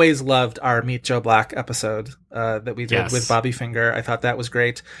always loved our Meet Joe Black episode that we did with Bobby Finger. I thought that was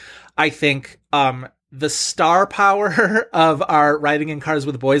great. I think the star power of our Riding in Cars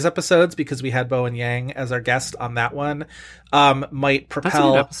with Boys episodes, because we had Bowen Yang as our guest on that one, might propel. That's a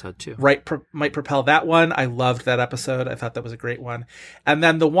good episode too. Right, might propel that one. I loved that episode. I thought that was a great one. And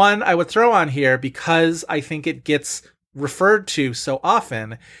then the one I would throw on here, because I think it gets referred to so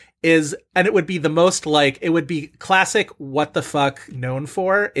often, is, and it would be the most like, it would be classic what the fuck known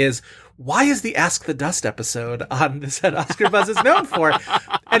for, is why is the Ask the Dust episode on This Had Oscar Buzz is known for?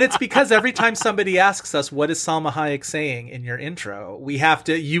 And it's because every time somebody asks us, what is Salma Hayek saying in your intro? We have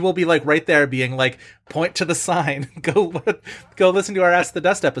to, you will be like right there being like, point to the sign, go listen to our Ask the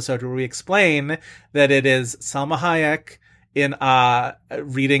Dust episode where we explain that it is Salma Hayek in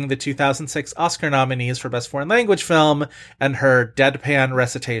reading the 2006 Oscar nominees for Best Foreign Language Film, and her deadpan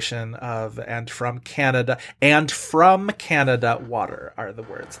recitation of "and from Canada, water" are the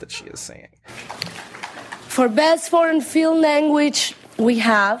words that she is saying. For Best Foreign Film Language, we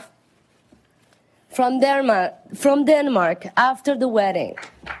have from Denmark, After the Wedding.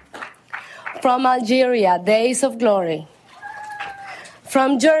 From Algeria, Days of Glory.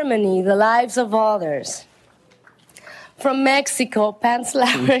 From Germany, The Lives of Others. From Mexico, Pants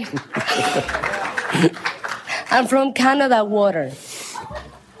Labyrinth. And from Canada, Water.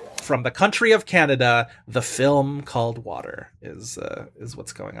 From the country of Canada, the film called Water is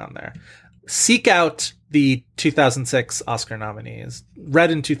what's going on there. Seek out the 2006 Oscar nominees. Read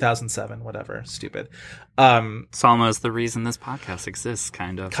in 2007, whatever. Stupid. Salma is the reason this podcast exists,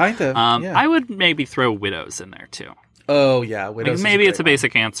 kind of. Yeah. I would maybe throw Widows in there, too. Oh, yeah. Widows like, maybe it's a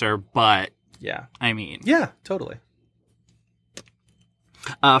basic answer, but... Yeah. I mean... Yeah, totally.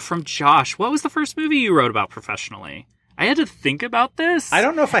 From Josh, what was the first movie you wrote about professionally? I had to think about this. I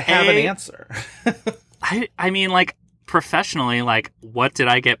don't know if I have an answer. I mean, like, professionally, like, what did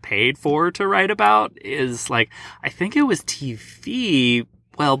I get paid for to write about is, like, I think it was TV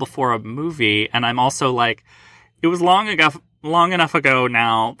well before a movie. And I'm also like, it was long enough ago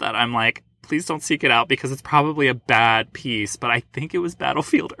now that I'm like, please don't seek it out because it's probably a bad piece. But I think it was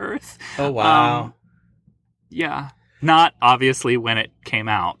Battlefield Earth. Oh, wow. Yeah. Not obviously when it came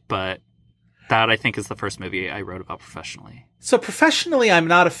out, but that I think is the first movie I wrote about professionally. So professionally, I'm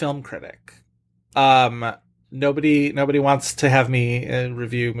not a film critic. Nobody wants to have me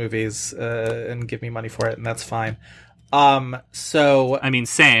review movies and give me money for it, and that's fine. So I mean,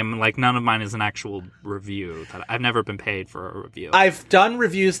 same. Like, none of mine is an actual review. That I've never been paid for a review. I've done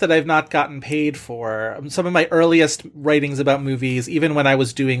reviews that I've not gotten paid for. Some of my earliest writings about movies, even when I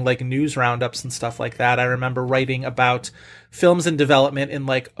was doing like news roundups and stuff like that, I remember writing about films in development in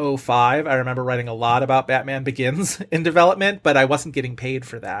like 2005. I remember writing a lot about Batman Begins in development, but I wasn't getting paid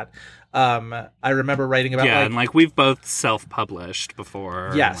for that. I remember writing about and like we've both self-published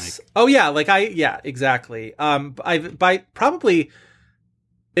before. Yes. Exactly.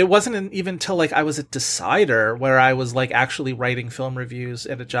 It wasn't even until like I was at Decider where I was like actually writing film reviews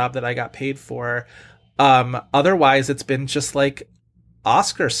at a job that I got paid for. Otherwise it's been just like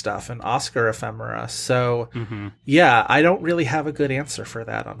Oscar stuff and Oscar ephemera. So yeah, I don't really have a good answer for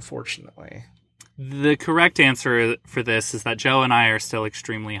that, unfortunately. The correct answer for this is that Joe and I are still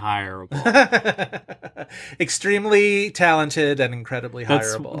extremely hireable. Extremely talented and incredibly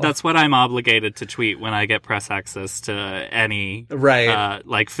hireable. That's what I'm obligated to tweet when I get press access to any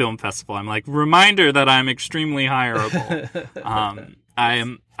like film festival. I'm like, reminder that I'm extremely hireable.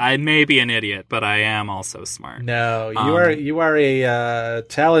 I may be an idiot, but I am also smart. No, you are a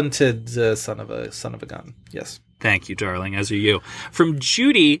talented son of a gun. Yes. Thank you, darling, as are you. From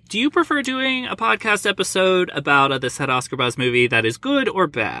Judy, do you prefer doing a podcast episode about a This Had Oscar Buzz movie that is good or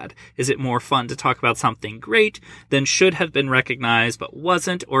bad? Is it more fun to talk about something great than should have been recognized but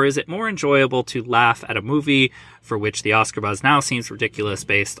wasn't? Or is it more enjoyable to laugh at a movie for which the Oscar buzz now seems ridiculous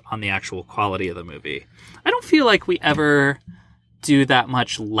based on the actual quality of the movie? I don't feel like we ever do that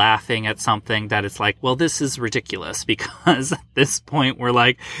much laughing at something that it's like, well, this is ridiculous, because at this point we're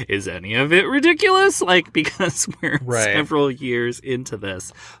like, is any of it ridiculous? Like, because we're several years into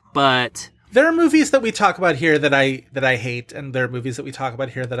this. But there are movies that we talk about here that I hate, and there are movies that we talk about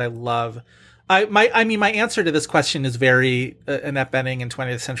here that I love. My answer to this question is very Annette Bening and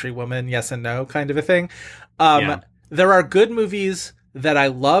 20th Century Woman, yes and no kind of a thing. There are good movies that I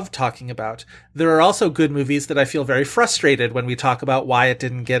love talking about. There are also good movies that I feel very frustrated when we talk about why it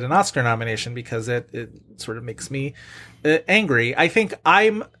didn't get an Oscar nomination, because it sort of makes me angry. I think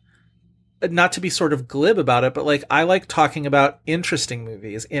I'm, not to be sort of glib about it, but like I like talking about interesting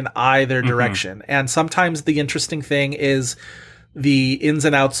movies in either direction. And sometimes the interesting thing is the ins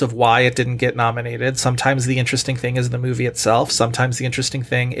and outs of why it didn't get nominated. Sometimes the interesting thing is the movie itself. Sometimes the interesting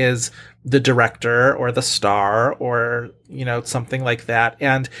thing is the director or the star or, something like that.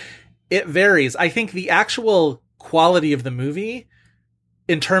 And it varies. I think the actual quality of the movie,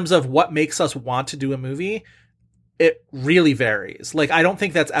 in terms of what makes us want to do a movie, it really varies. Like, I don't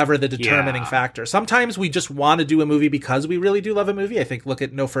think that's ever the determining factor. Sometimes we just want to do a movie because we really do love a movie. I think look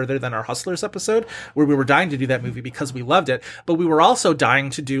at No Further Than Our Hustlers episode, where we were dying to do that movie because we loved it. But we were also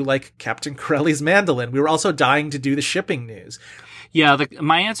dying to do, like, Captain Corelli's Mandolin. We were also dying to do the shipping news. Yeah,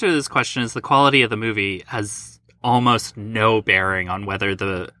 my answer to this question is the quality of the movie has almost no bearing on whether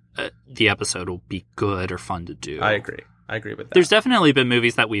the episode will be good or fun to do. I agree with that. There's definitely been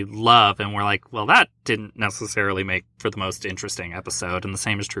movies that we love and we're like, well, that didn't necessarily make for the most interesting episode. And the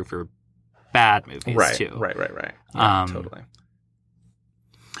same is true for bad movies too. Right. Yeah, totally.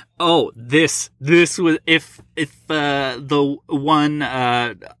 Oh, this was if the one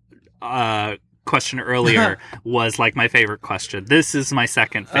question earlier was like my favorite question. This is my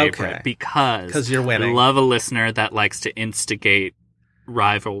second favorite because you're winning. I love a listener that likes to instigate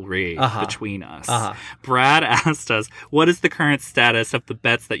rivalry between us. Brad asked us, what is the current status of the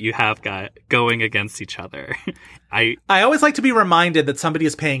bets that you have going against each other? I always like to be reminded that somebody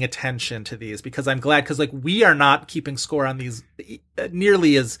is paying attention to these, because I'm glad, because like we are not keeping score on these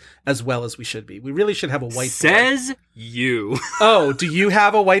nearly as well as we should be. We really should have a whiteboard. Says you. Oh, do you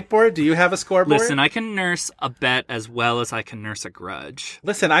have a whiteboard? Do you have a scoreboard? Listen, I can nurse a bet as well as I can nurse a grudge.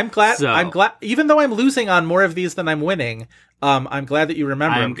 Listen, I'm glad, even though I'm losing on more of these than I'm winning, I'm glad that you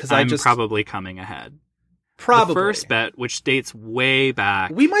remember them, because I'm probably coming ahead. Probably. The first bet, which dates way back.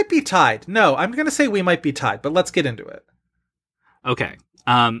 We might be tied. No, I'm going to say we might be tied, but let's get into it. Okay.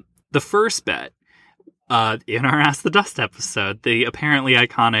 The first bet, in our Ask the Dust episode, the apparently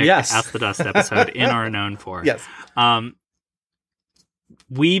iconic Ask the Dust episode in our Known For. Yes.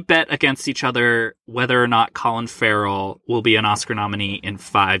 We bet against each other whether or not Colin Farrell will be an Oscar nominee in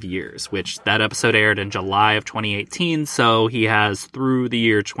 5 years, which that episode aired in July of 2018, so he has through the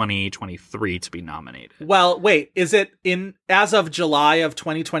year 2023 to be nominated. Well, wait, is it as of July of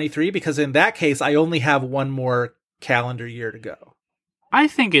 2023? Because in that case, I only have one more calendar year to go. I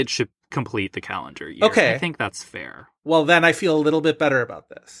think it should complete the calendar year. Okay. I think that's fair. Well, then I feel a little bit better about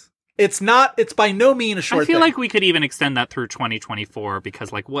this. It's by no means a short I feel thing. like we could even extend that through 2024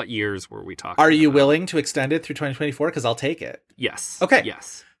 because, like, what years were we talking Are you about? willing to extend it through 2024? Because I'll take it. Yes. Okay.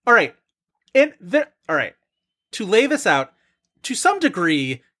 Yes. All right. All right. To lay this out, to some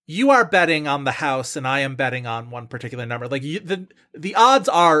degree, you are betting on the house and I am betting on one particular number. Like the odds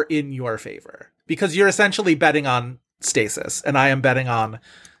are in your favor because you're essentially betting on stasis and I am betting on,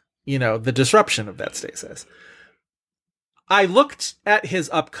 the disruption of that stasis. I looked at his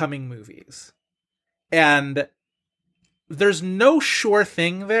upcoming movies and there's no sure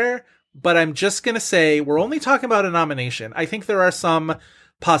thing there, but I'm just going to say we're only talking about a nomination. I think there are some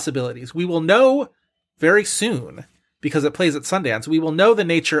possibilities. We will know very soon because it plays at Sundance. We will know the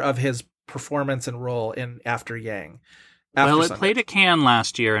nature of his performance and role in After Yang. Well, it played at Cannes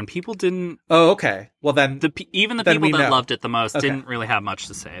last year, and people didn't. Oh, okay. Well, then even the then people that know. loved it the most Okay. didn't really have much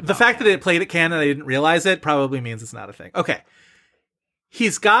to say. About The fact that it played at Cannes and I didn't realize it probably means it's not a thing. Okay,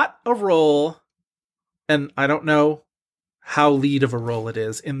 he's got a role, and I don't know how lead of a role it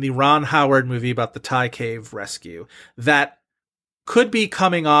is in the Ron Howard movie about the Thai cave rescue that could be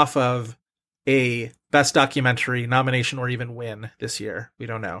coming off of a Best Documentary nomination or even win this year. We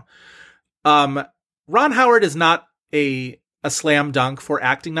don't know. Ron Howard is not a slam dunk for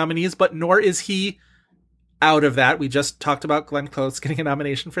acting nominees, but nor is he out of that. We just talked about Glenn Close getting a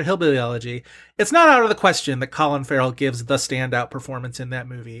nomination for Hillbilly Elegy. It's not out of the question that Colin Farrell gives the standout performance in that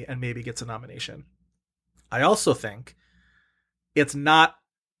movie and maybe gets a nomination. I also think it's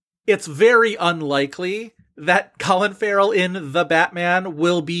very unlikely that Colin Farrell in The Batman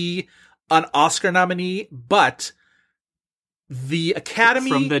will be an Oscar nominee, but the Academy...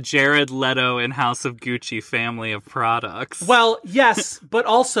 From the Jared Leto and House of Gucci family of products. Well, yes, but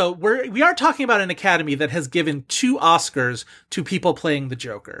also we are talking about an Academy that has given 2 Oscars to people playing the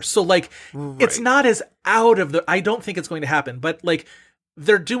Joker. So, It's not as out of the... I don't think it's going to happen, but,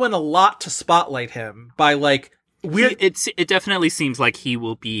 they're doing a lot to spotlight him by, It definitely seems like he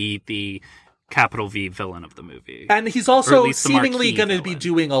will be the capital V villain of the movie. And he's Or at also least the seemingly marquee going to be villain.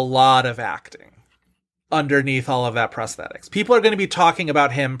 doing a lot of acting underneath all of that prosthetics. People are going to be talking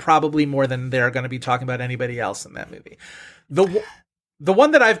about him probably more than they're going to be talking about anybody else in that movie. The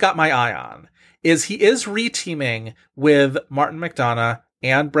one that I've got my eye on is he is reteaming with Martin McDonagh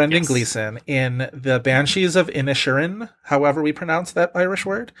and Brendan Gleeson in the Banshees of Inisherin, however we pronounce that Irish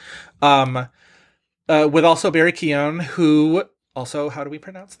word. With also Barry Keoghan, who also, how do we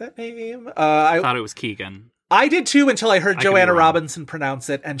pronounce that name? I thought it was Keegan. I did too until I heard I could be Joanna wrong. Robinson pronounce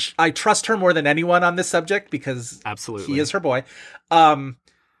it, and I trust her more than anyone on this subject because Absolutely. he is her boy.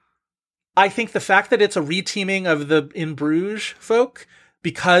 I think the fact that it's a reteaming of the In Bruges folk,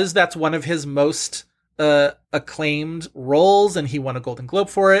 because that's one of his most acclaimed roles, and he won a Golden Globe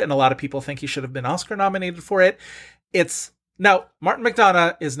for it, and a lot of people think he should have been Oscar nominated for it. Now, Martin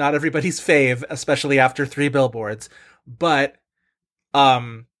McDonagh is not everybody's fave, especially after 3 Billboards, but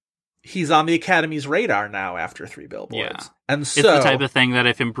he's on the Academy's radar now after 3 Billboards. Yeah. And so It's the type of thing that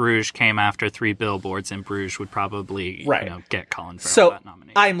if In Bruges came after 3 Billboards, In Bruges would probably get Colin Farrell that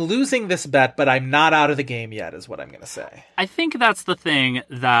nomination. I'm losing this bet, but I'm not out of the game yet, is what I'm going to say. I think that's the thing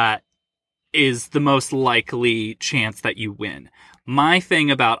that is the most likely chance that you win. My thing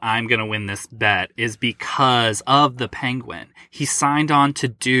about I'm going to win this bet is because of the Penguin. He signed on to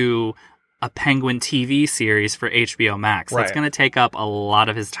do a Penguin TV series for HBO Max. That's going to take up a lot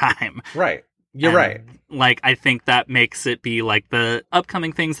of his time. Right. You're right. I think that makes it be like the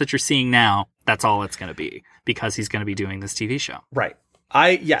upcoming things that you're seeing now. That's all it's going to be because he's going to be doing this TV show. Right.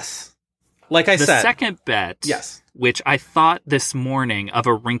 Yes. Like I said. The second bet. Yes. Which I thought this morning of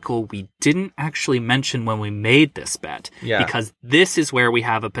a wrinkle we didn't actually mention when we made this bet. Yeah. Because this is where we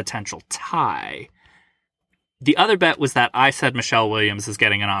have a potential tie. The other bet was that I said Michelle Williams is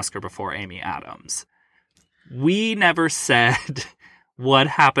getting an Oscar before Amy Adams. We never said what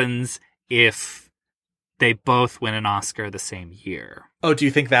happens if they both win an Oscar the same year. Oh, do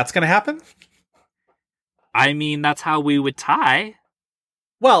you think that's going to happen? I mean, that's how we would tie.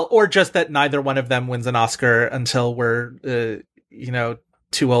 Well, or just that neither one of them wins an Oscar until we're,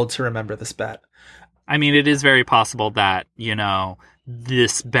 too old to remember this bet. I mean, it is very possible that,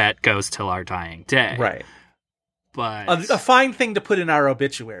 this bet goes till our dying day. Right. but a fine thing to put in our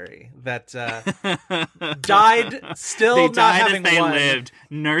obituary that died still they not died having as they won. lived,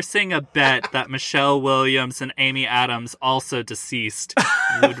 nursing a bet that Michelle Williams and Amy Adams, also deceased,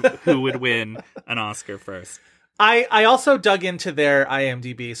 who would win an Oscar first. I also dug into their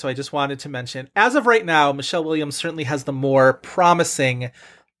IMDb, so I just wanted to mention, as of right now, Michelle Williams certainly has the more promising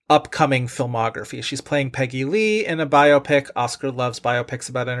upcoming filmography. She's playing Peggy Lee in a biopic. Oscar loves biopics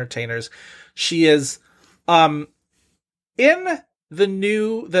about entertainers. She is in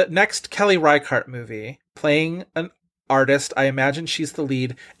the next Kelly Reichardt movie, playing an artist. I imagine she's the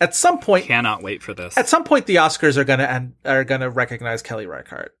lead. At some point, cannot wait for this. At some point, the Oscars are gonna recognize Kelly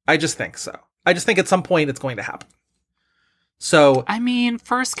Reichardt. I just think so. I just think at some point it's going to happen. So I mean,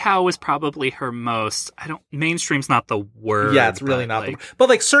 First Cow was probably her most. Mainstream's not the word. Yeah, it's really not. But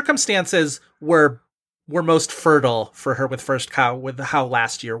like circumstances were most fertile for her with First Cow, with how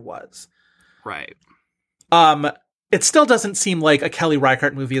last year was. Right. It still doesn't seem like a Kelly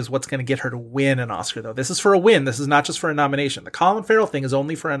Reichardt movie is what's going to get her to win an Oscar, though. This is for a win. This is not just for a nomination. The Colin Farrell thing is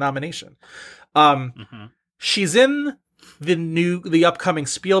only for a nomination. She's in the upcoming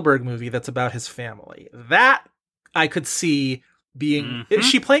Spielberg movie that's about his family. That I could see being... Is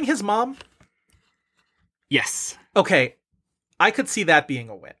she playing his mom? Yes. Okay. I could see that being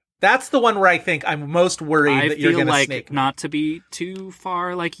a win. That's the one where I think I'm most worried that you're going to snake me. I feel like, not to be too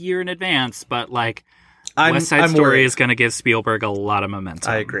far, like, year in advance, but, like, West Side Story is going to give Spielberg a lot of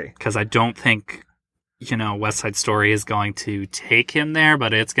momentum. I agree. Because I don't think, West Side Story is going to take him there,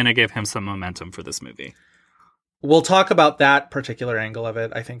 but it's going to give him some momentum for this movie. We'll talk about that particular angle of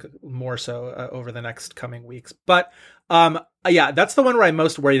it, I think, more so over the next coming weeks. But, yeah, that's the one where I'm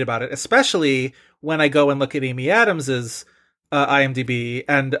most worried about it, especially when I go and look at Amy Adams's IMDb.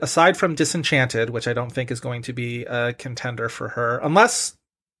 And aside from Disenchanted, which I don't think is going to be a contender for her, unless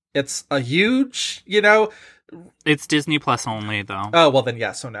it's a huge, It's Disney Plus only, though. Oh, well then,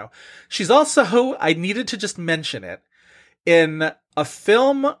 yeah, so no. She's also, I needed to just mention it, in a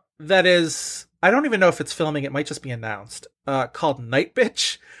film that is... I don't even know if it's filming. It might just be announced. Called Night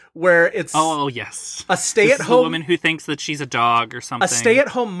Bitch, where it's yes, a stay-at-home woman who thinks that she's a dog or something. A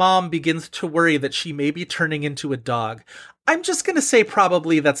stay-at-home mom begins to worry that she may be turning into a dog. I'm just going to say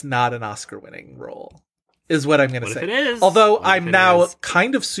probably that's not an Oscar-winning role, is what I'm going to say. If it is? Although I'm now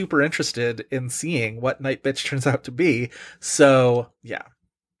kind of super interested in seeing what Night Bitch turns out to be. So yeah,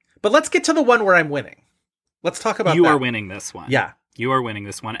 but let's get to the one where I'm winning. Let's talk about you that. are winning this one. Yeah. You are winning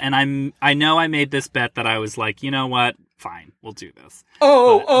this one. And I know I made this bet that I was like, you know what? Fine, we'll do this.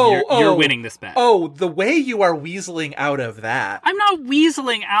 You're winning this bet. Oh, the way you are weaseling out of that. I'm not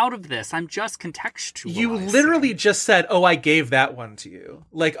weaseling out of this. I'm just contextualizing. You literally just said, I gave that one to you.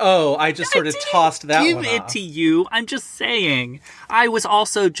 Like, I just sort of tossed that one off. Give it to you. I'm just saying. I was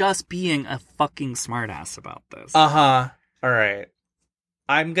also just being a fucking smartass about this. Uh-huh. All right.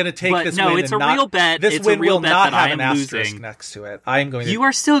 I'm going to take this win. No, it's a real bet. This it's win a real will bet not that have I an am asterisk losing. next to it. I'm going to... You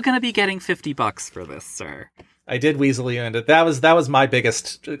are still going to be getting $50 for this, sir. I did weasel you into it. That was my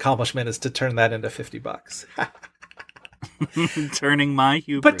biggest accomplishment, is to turn that into $50. Turning my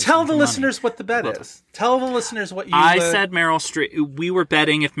hubris. But tell the into listeners money. what the bet is. Tell the listeners what you... I said Meryl Streep. We were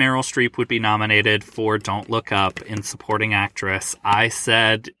betting if Meryl Streep would be nominated for Don't Look Up in supporting actress. I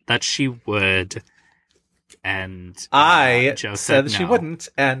said that she would. And I Joe said that no, she wouldn't,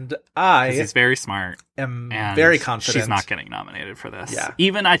 and I he's very smart. am and very confident she's not getting nominated for this. Yeah.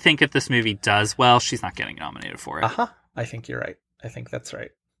 Even I think if this movie does well, she's not getting nominated for it. I think you're right. I think that's right.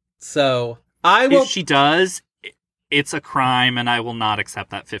 So I will. If she does, it's a crime, and I will not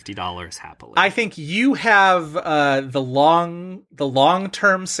accept that $50 happily. I think you have the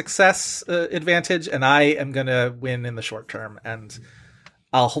long-term success advantage, and I am going to win in the short term, and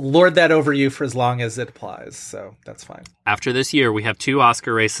I'll lord that over you for as long as it applies. So that's fine. After this year, we have 2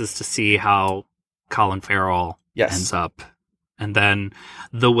 Oscar races to see how Colin Farrell ends up. And then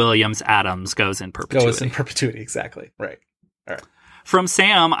the Williams-Adams goes in perpetuity. Exactly. Right. All right. From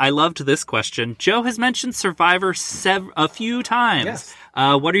Sam, I loved this question. Joe has mentioned Survivor a few times. Yes.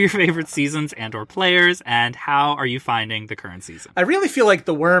 What are your favorite seasons and or players, and how are you finding the current season? I really feel like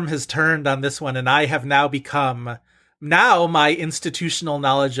the worm has turned on this one, and I have now become... Now my institutional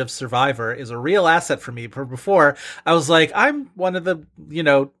knowledge of Survivor is a real asset for me. Before, I was like, I'm one of the,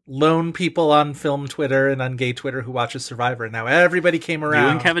 lone people on film Twitter and on gay Twitter who watches Survivor. And now everybody came around. You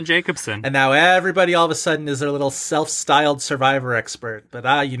and Kevin Jacobson. And now everybody all of a sudden is their little self-styled Survivor expert.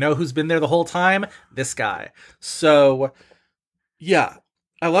 But you know who's been there the whole time? This guy. So, yeah,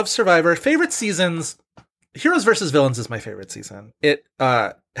 I love Survivor. Favorite seasons... Heroes vs. Villains is my favorite season. It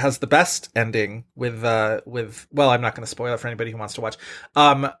has the best ending with well, I'm not going to spoil it for anybody who wants to watch.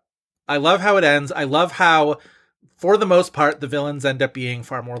 I love how it ends. I love how for the most part, the villains end up being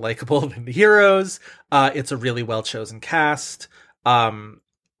far more likable than the heroes. It's a really well-chosen cast.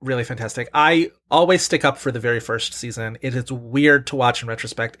 Really fantastic. I always stick up for the very first season. It is weird to watch in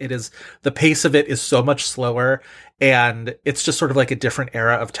retrospect. The pace of it is so much slower, and it's just sort of like a different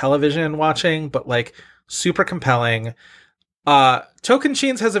era of television watching, but like super compelling.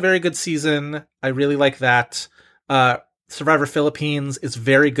 Tocantins has a very good season. I really like that. Survivor Philippines is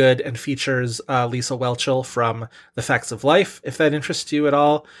very good and features Lisa Whelchel from The Facts of Life, if that interests you at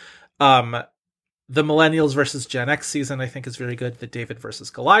all. The Millennials versus Gen X season, I think, is very good. The David versus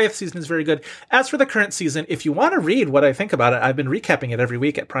Goliath season is very good. As for the current season, if you want to read what I think about it, I've been recapping it every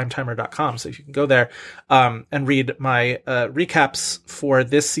week at primetimer.com. So if you can go there and read my recaps for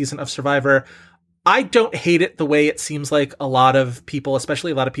this season of Survivor, I don't hate it the way it seems like a lot of people,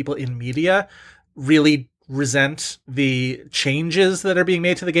 especially a lot of people in media, really resent the changes that are being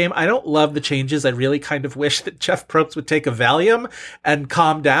made to the game. I don't love the changes. I really kind of wish that Jeff Probst would take a Valium and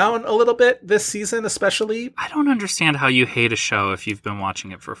calm down a little bit this season, especially. I don't understand how you hate a show if you've been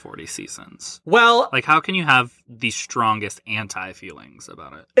watching it for 40 seasons. Well, like, how can you have the strongest anti-feelings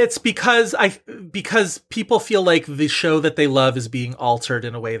about it? It's because people feel like the show that they love is being altered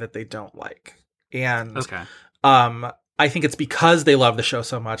in a way that they don't like. And okay. I think it's because they love the show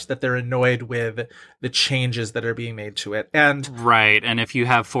so much that they're annoyed with the changes that are being made to it. And right. And if you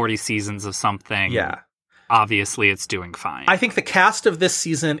have 40 seasons of something, obviously it's doing fine. I think the cast of this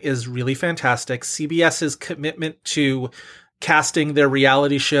season is really fantastic. CBS's commitment to casting their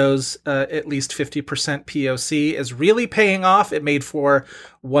reality shows at least 50% POC is really paying off. It made for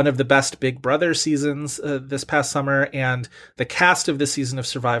one of the best Big Brother seasons this past summer, and the cast of this season of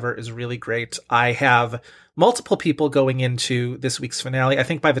Survivor is really great. I have multiple people going into this week's finale. I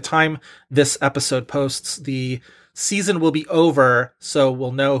think by the time this episode posts, the season will be over, so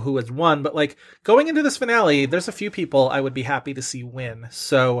we'll know who has won. But like going into this finale, there's a few people I would be happy to see win.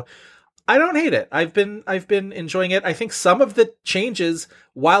 So I don't hate it. I've been enjoying it. I think some of the changes,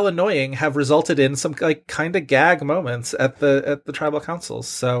 while annoying, have resulted in some like kind of gag moments at the tribal councils.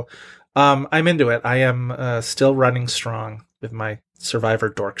 So I'm into it. I am still running strong with my Survivor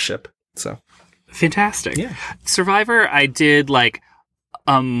dorkship. So fantastic. Yeah. Survivor, I did like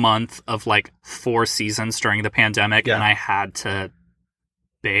a month of like 4 seasons during the pandemic, and I had to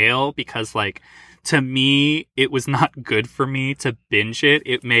bail because like, to me, it was not good for me to binge it.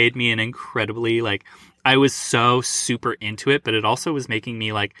 It made me an incredibly, like, I was so super into it, but it also was making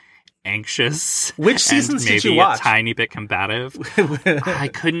me, like, anxious. Which seasons did you watch? A tiny bit combative. I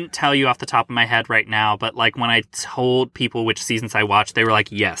couldn't tell you off the top of my head right now, but, like, when I told people which seasons I watched, they were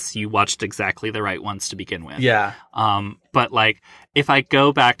like, yes, you watched exactly the right ones to begin with. Yeah. But, like, if I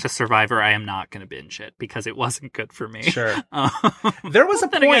go back to Survivor, I am not going to binge it because it wasn't good for me. Sure. There was a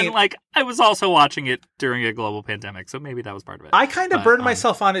point. Again, like, I was also watching it during a global pandemic, so maybe that was part of it. I kind of burned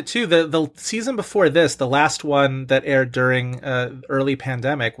myself on it too. The season before this, the last one that aired during early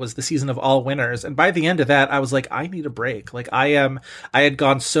pandemic, was the season of All Winners, and by the end of that, I was like, I need a break. Like, I had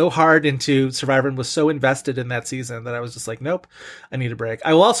gone so hard into Survivor and was so invested in that season that I was just like, nope, I need a break.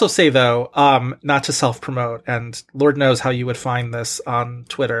 I will also say though, not to self-promote, and Lord knows how you would find this on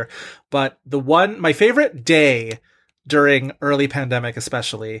Twitter, but my favorite day during early pandemic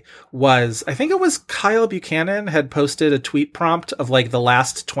especially was, I think it was Kyle Buchanan had posted a tweet prompt of like the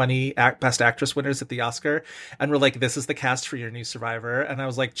last 20 best actress winners at the Oscar, and we're like, this is the cast for your new Survivor, and I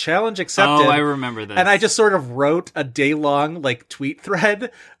was like, challenge accepted. Oh, I remember this. And I just sort of wrote a day-long like tweet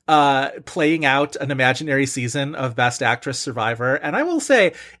thread playing out an imaginary season of Best Actress Survivor, and I will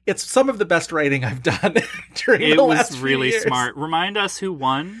say it's some of the best writing I've done during the last few years. It was really smart. Remind us who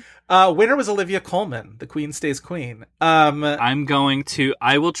won. Winner was Olivia Colman. The Queen Stays Queen.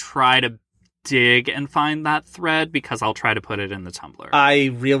 I will try to dig and find that thread because I'll try to put it in the Tumblr. I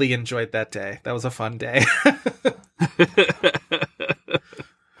really enjoyed that day. That was a fun day.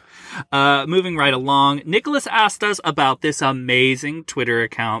 Moving right along, Nicholas asked us about this amazing Twitter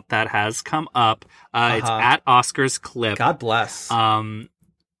account that has come up. It's at Oscars Clip. God bless.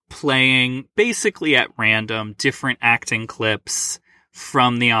 Playing basically at random different acting clips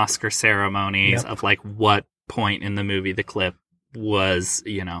from the Oscar ceremonies of like what point in the movie the clip was,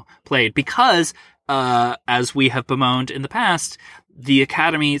 played. Because, as we have bemoaned in the past, the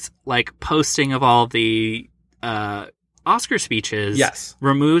Academy's like posting of all the Oscar speeches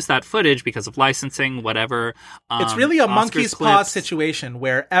removes that footage because of licensing, whatever. It's really a monkey's paw situation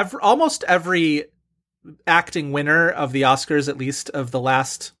where almost every acting winner of the Oscars, at least of the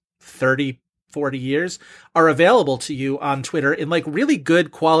last 30, 40 years, are available to you on Twitter in like really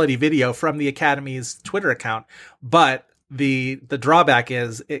good quality video from the Academy's Twitter account. But The drawback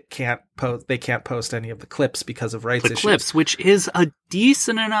is they can't post any of the clips because of rights issues. The clips, which is a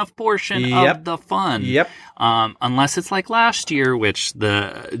decent enough portion of the fun. Yep. Unless it's like last year, which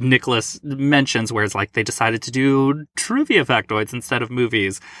the Nicholas mentions, where it's like they decided to do trivia factoids instead of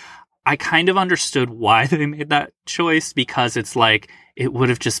movies. I kind of understood why they made that choice, because it's like it would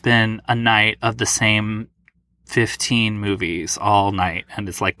have just been a night of the same 15 movies all night, and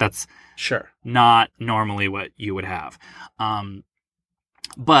it's like that's sure not normally what you would have.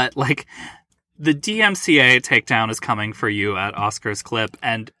 But like the DMCA takedown is coming for you at Oscars Clip,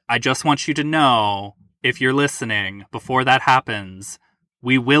 and I just want you to know, if you're listening, before that happens,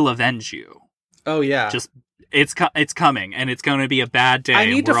 we will avenge you. Oh yeah, just it's coming, and it's going to be a bad day. I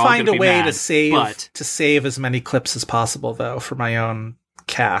need to find a way to save as many clips as possible, though, for my own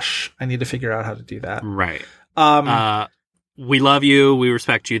cache. I need to figure out how to do that. Right. We love you. We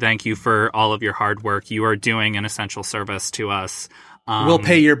respect you. Thank you for all of your hard work. You are doing an essential service to us. We'll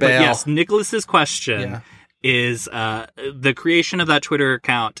pay your bail. But yes, Nicholas's question is the creation of that Twitter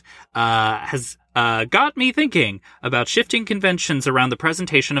account has got me thinking about shifting conventions around the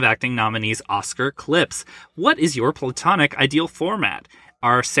presentation of acting nominees' Oscar clips. What is your platonic ideal format?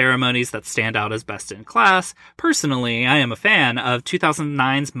 Are ceremonies that stand out as best in class? Personally, I am a fan of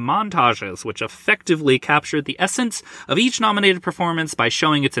 2009's montages, which effectively captured the essence of each nominated performance by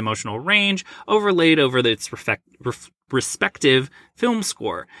showing its emotional range, overlaid over its respective film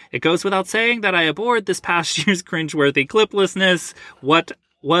score. It goes without saying that I abhorred this past year's cringeworthy cliplessness. What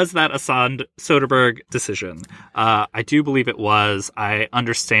was that Assange Soderbergh decision? I do believe it was. I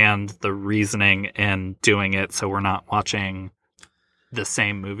understand the reasoning in doing it, so we're not watching the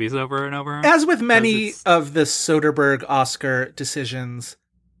same movies over and over. As with many of the Soderbergh Oscar decisions,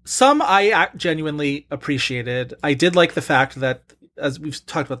 some I genuinely appreciated. I did like the fact that, as we've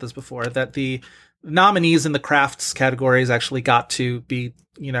talked about this before, that the nominees in the crafts categories actually got to be,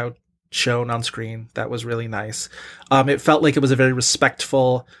 shown on screen. That was really nice. It felt like it was a very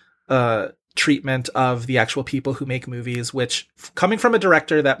respectful treatment of the actual people who make movies, which, coming from a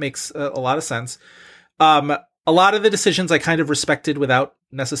director, that makes a lot of sense. A lot of the decisions I kind of respected without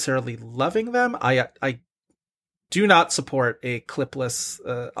necessarily loving them. I do not support a clipless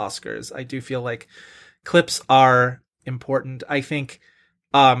Oscars. I do feel like clips are important. I think,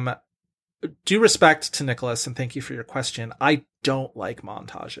 due respect to Nicholas, and thank you for your question, I don't like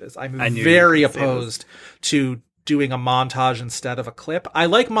montages. I'm very opposed to doing a montage instead of a clip. I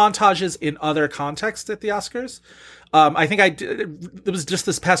like montages in other contexts at the Oscars. I think it was just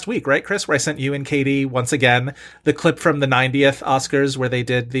this past week, right, Chris, where I sent you and Katie once again the clip from the 90th Oscars where they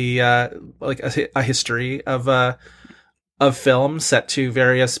did the a history of film set to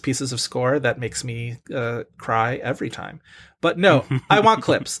various pieces of score that makes me cry every time. But no, I want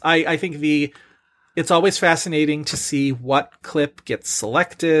clips. I think it's always fascinating to see what clip gets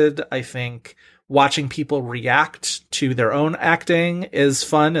selected. I think watching people react to their own acting is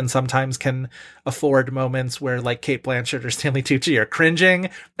fun and sometimes can afford moments where, like, Cate Blanchett or Stanley Tucci are cringing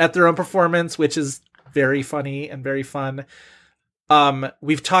at their own performance, which is very funny and very fun.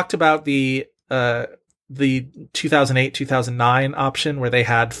 We've talked about the 2008-2009 option where they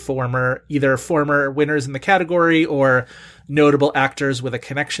had either former winners in the category or notable actors with a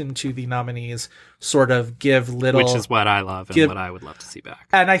connection to the nominees sort of give little... Which is what I love and what I would love to see back.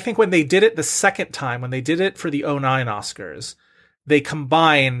 And I think when they did it the second time, when they did it for the 2009 Oscars, they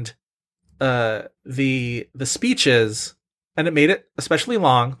combined the speeches, and it made it especially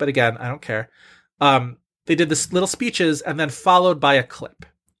long, but again, I don't care. They did this little speeches and then followed by a clip.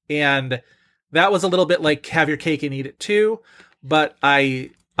 And that was a little bit like have your cake and eat it too, but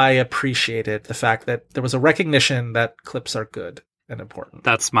I appreciated the fact that there was a recognition that clips are good and important.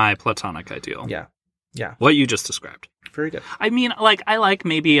 That's my platonic ideal. Yeah. What you just described. Very good. I mean, I like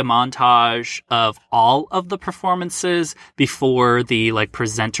maybe a montage of all of the performances before the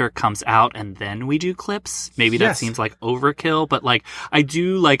presenter comes out and then we do clips. Maybe that seems like overkill, but I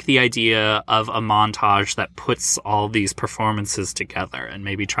do like the idea of a montage that puts all these performances together and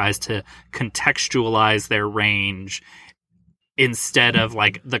maybe tries to contextualize their range instead of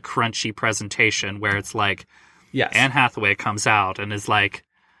the crunchy presentation where it's Anne Hathaway comes out and is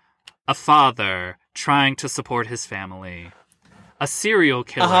a father trying to support his family, a serial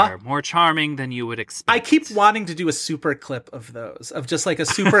killer, more charming than you would expect. I keep wanting to do a super clip of those, of just a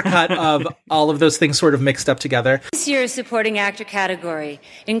super cut of all of those things sort of mixed up together. This year's supporting actor category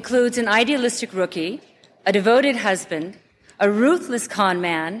includes an idealistic rookie, a devoted husband, a ruthless con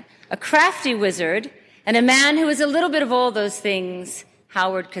man, a crafty wizard, and a man who is a little bit of all those things,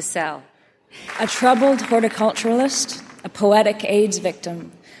 Howard Cosell. A troubled horticulturalist, a poetic AIDS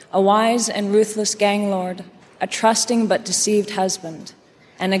victim, a wise and ruthless gang lord, a trusting but deceived husband,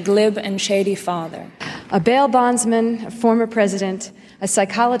 and a glib and shady father. A bail bondsman, a former president, a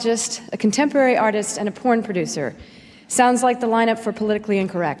psychologist, a contemporary artist, and a porn producer. Sounds like the lineup for Politically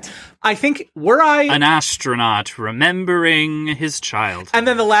Incorrect. I think, were I... An astronaut remembering his childhood. And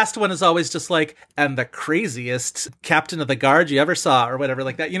then the last one is always just like, and the craziest captain of the guard you ever saw, or whatever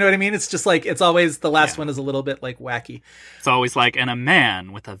like that. You know what I mean? It's just like, it's always, the last one is a little bit like wacky. It's always like, and a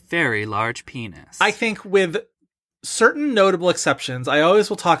man with a very large penis. I think with certain notable exceptions, I always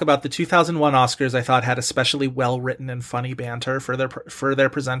will talk about the 2001 Oscars I thought had especially well-written and funny banter for their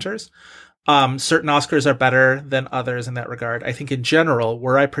presenters. Certain Oscars are better than others in that regard. I think in general,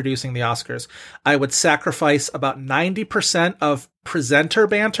 were I producing the Oscars, I would sacrifice about 90% of presenter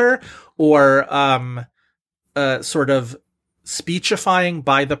banter or sort of speechifying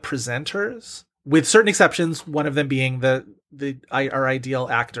by the presenters, with certain exceptions, one of them being our ideal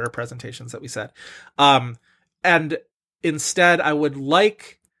actor presentations that we said. And instead, I would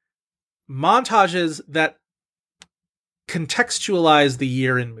like montages that contextualize the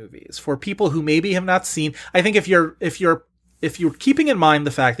year in movies for people who maybe have not seen. I think if you're keeping in mind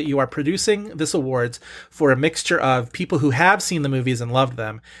the fact that you are producing this awards for a mixture of people who have seen the movies and loved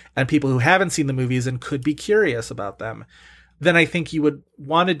them and people who haven't seen the movies and could be curious about them, then I think you would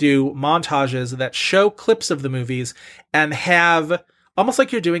want to do montages that show clips of the movies and have almost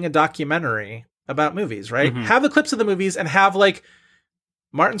like you're doing a documentary about movies, right? Mm-hmm. Have the clips of the movies and have like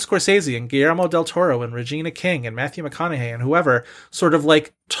Martin Scorsese and Guillermo del Toro and Regina King and Matthew McConaughey and whoever sort of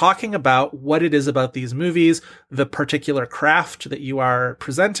like talking about what it is about these movies, the particular craft that you are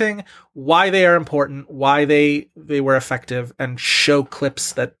presenting, why they are important, why they were effective, and show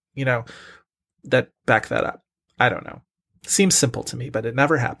clips that, you know, that back that up. I don't know. Seems simple to me, but it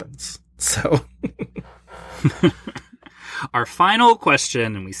never happens. So our final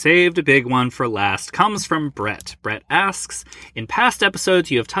question, and we saved a big one for last, comes from Brett. Brett asks, in past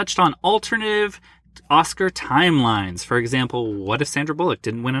episodes, you have touched on alternative Oscar timelines. For example, what if Sandra Bullock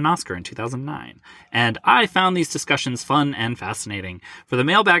didn't win an Oscar in 2009? And I found these discussions fun and fascinating. For the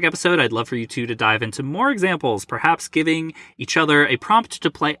mailbag episode, I'd love for you two to dive into more examples, perhaps giving each other a prompt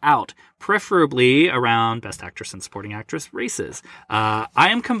to play out, preferably around Best Actress and Supporting Actress races.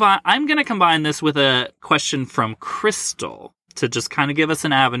 I'm going to combine this with a question from Crystal to just kind of give us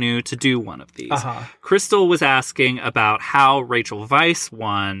an avenue to do one of these. Crystal was asking about how Rachel Weisz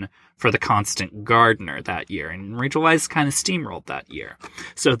won for The Constant Gardener that year, and Rachel Weisz kind of steamrolled that year.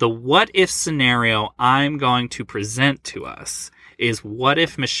 So the what if scenario I'm going to present to us is, what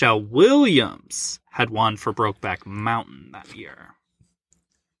if Michelle Williams had won for Brokeback Mountain that year?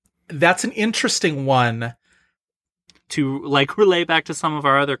 That's an interesting one. To like relay back to some of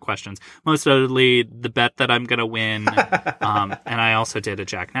our other questions, most notably the bet that I'm going to win. And I also did a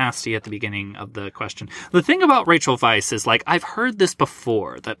Jack Nasty at the beginning of the question. The thing about Rachel Weisz is, like, I've heard this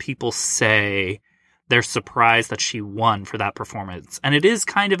before, that people say they're surprised that she won for that performance. And it is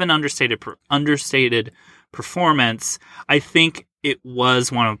kind of an understated performance. I think it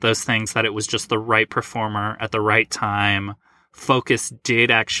was one of those things that it was just the right performer at the right time. Focus did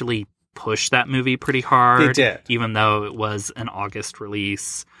actually push that movie pretty hard. They did, even though it was an August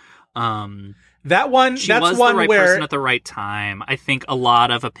release. That one, she that's was one the right where person at the right time. I think a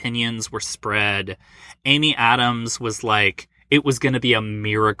lot of opinions were spread. Amy Adams was like, it was going to be a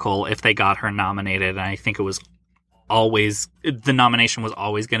miracle if they got her nominated, and I think it was always, the nomination was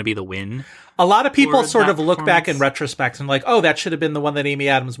always going to be the win. A lot of people sort of look back in retrospect and like, oh, that should have been the one that Amy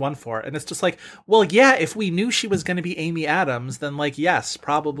Adams won for. And it's just like, well, yeah, if we knew she was going to be Amy Adams, then like, yes,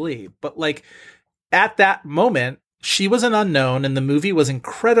 probably. But like at that moment, she was an unknown and the movie was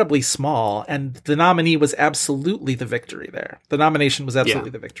incredibly small, and the nominee was absolutely the victory there. The nomination was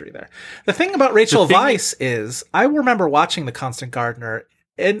absolutely the victory there. The thing about Rachel Weisz is, I remember watching The Constant Gardener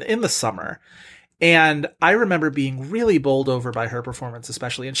in the summer, and I remember being really bowled over by her performance,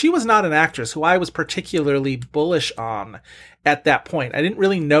 especially. And she was not an actress who I was particularly bullish on at that point. I didn't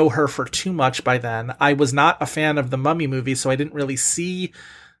really know her for too much by then. I was not a fan of the Mummy movie, so I didn't really see...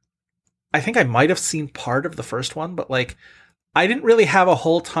 I think I might have seen part of the first one, but like, I didn't really have a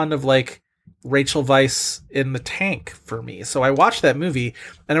whole ton of like Rachel Weisz in the tank for me. So I watched that movie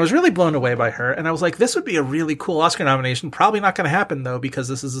and I was really blown away by her. And I was like, this would be a really cool Oscar nomination. Probably not going to happen though, because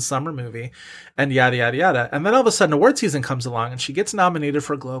this is a summer movie and yada, yada, yada. And then all of a sudden award season comes along and she gets nominated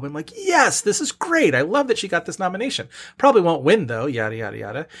for a Globe. I'm like, yes, this is great. I love that she got this nomination. Probably won't win though, yada, yada,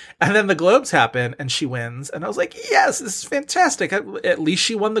 yada. And then the Globes happen and she wins. And I was like, yes, this is fantastic. At least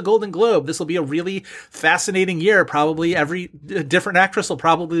she won the Golden Globe. This will be a really fascinating year. Probably every different actress will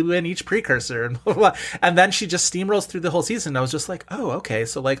probably win each precursor. producer, and blah, blah, blah. And then she just steamrolls through the whole season. I was just like, oh, okay.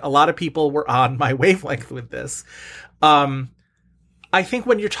 So like a lot of people were on my wavelength with this. I think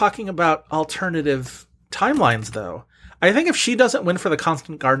when you're talking about alternative timelines, though, I think if she doesn't win for The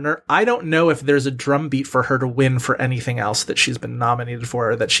Constant Gardener, I don't know if there's a drumbeat for her to win for anything else that she's been nominated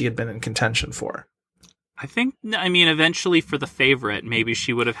for or that she had been in contention for. I mean, eventually for The Favorite, maybe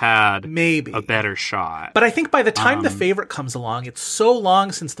she would have had a better shot. But I think by the time The Favorite comes along, it's so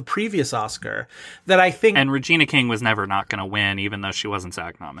long since the previous Oscar that I think... And Regina King was never not going to win, even though she wasn't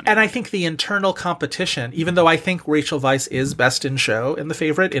SAG nominated. And I think the internal competition, even though I think Rachel Weisz is best in show in The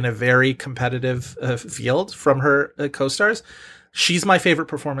Favorite in a very competitive field from her co-stars, she's my favorite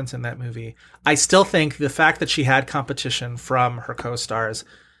performance in that movie. I still think the fact that she had competition from her co-stars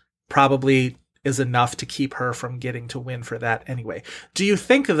probably is enough to keep her from getting to win for that anyway. Do you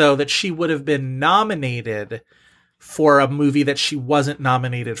think, though, that she would have been nominated for a movie that she wasn't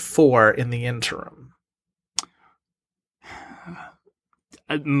nominated for in the interim?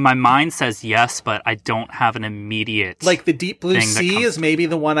 My mind says yes, but I don't have an immediate... Like The Deep Blue Sea is maybe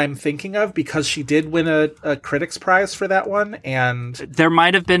the one I'm thinking of because she did win a Critics' Prize for that one, and... There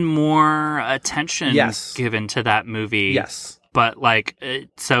might have been more attention given to that movie. Yes. But like,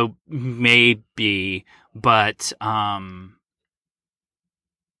 so maybe, but like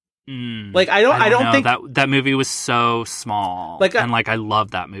I don't think that movie was so small. Like, and like I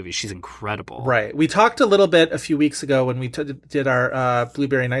love that movie. She's incredible. Right. We talked a little bit a few weeks ago when we did our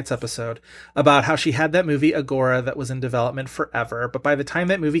Blueberry Nights episode about how she had that movie Agora that was in development forever, but by the time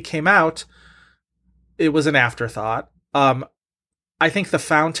that movie came out, it was an afterthought. I think The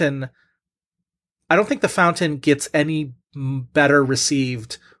Fountain. I don't think The Fountain gets any better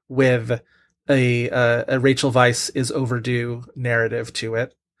received with a Rachel Weisz is overdue narrative to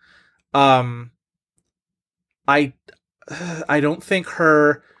it. I don't think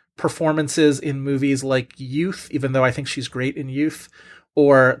her performances in movies like Youth, even though I think she's great in Youth,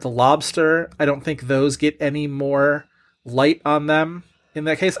 or The Lobster, I don't think those get any more light on them in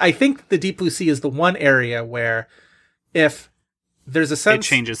that case. I think The Deep Blue Sea is the one area where if there's a sense... It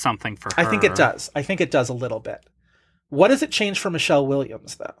changes something for her. I think it does. I think it does a little bit. What does it change for Michelle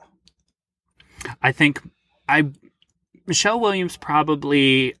Williams, though? I think Michelle Williams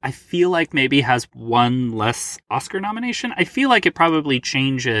probably, I feel like maybe has one less Oscar nomination. I feel like it probably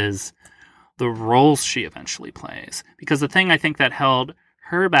changes the roles she eventually plays. Because the thing I think that held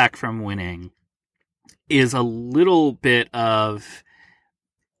her back from winning is a little bit of,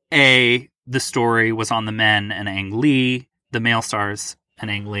 the story was on the men and Ang Lee, the male stars and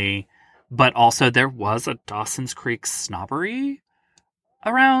Ang Lee, but also there was a Dawson's Creek snobbery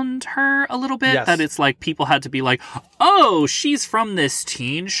around her a little bit. Yes. That it's like people had to be like, oh, she's from this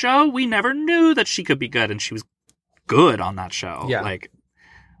teen show. We never knew that she could be good. And she was good on that show. Yeah. Like,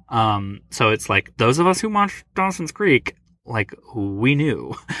 so it's like those of us who watched Dawson's Creek, like we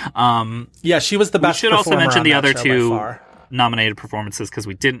knew. Yeah, she was the best. We should also mention the other two nominated performances because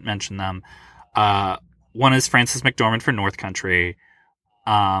we didn't mention them. One is Frances McDormand for North Country.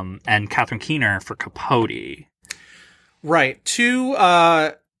 And Catherine Keener for Capote. Right. Two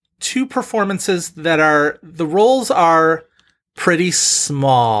performances that are, the roles are pretty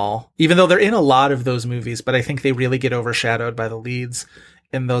small, even though they're in a lot of those movies, but I think they really get overshadowed by the leads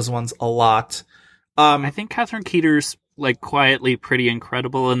in those ones a lot. I think Catherine Keener's like quietly pretty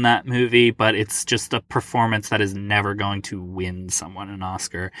incredible in that movie, but it's just a performance that is never going to win someone an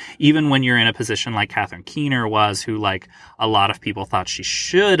Oscar. Even when you're in a position like Catherine Keener was, who like a lot of people thought she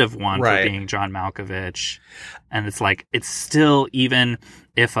should have won for being John Malkovich. And it's like, it's still, even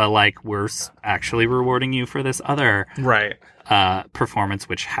if we're actually rewarding you for this other performance,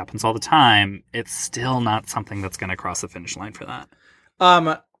 which happens all the time, it's still not something that's going to cross the finish line for that.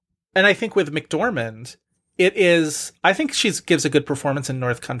 And I think with McDormand, it is, I think she gives a good performance in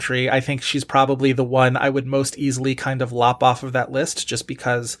North Country. I think she's probably the one I would most easily kind of lop off of that list just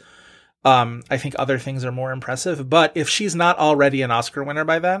because I think other things are more impressive. But if she's not already an Oscar winner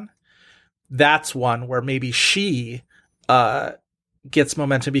by then, that's one where maybe she gets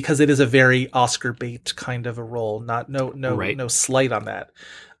momentum because it is a very Oscar bait kind of a role. No slight on that.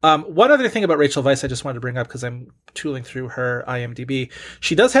 One other thing about Rachel Weisz I just wanted to bring up because I'm tooling through her IMDb.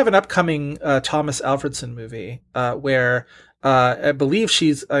 She does have an upcoming Thomas Alfredson movie where I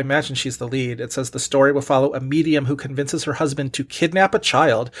imagine she's the lead. It says the story will follow a medium who convinces her husband to kidnap a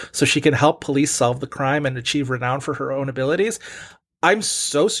child so she can help police solve the crime and achieve renown for her own abilities. I'm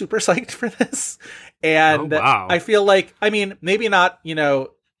so super psyched for this. And I feel like, I mean, maybe not,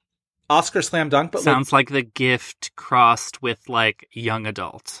 Oscar slam dunk, but sounds like The Gift crossed with like young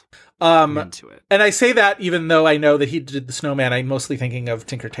adult. I'm into it. And I say that even though I know that he did The Snowman, I'm mostly thinking of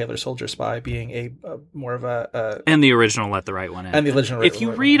Tinker Tailor Soldier Spy being a more of a and the original Let the Right One In. And the original. If you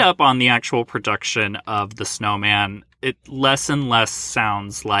read up on the actual production of The Snowman, it less and less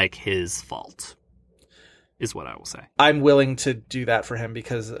sounds like his fault, is what I will say. I'm willing to do that for him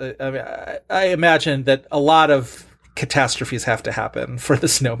because I imagine that a lot of catastrophes have to happen for The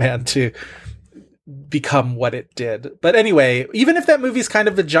Snowman to become what it did. But anyway, even if that movie's kind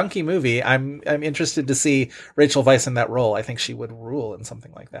of a junky movie, I'm interested to see Rachel Weisz in that role. I think she would rule in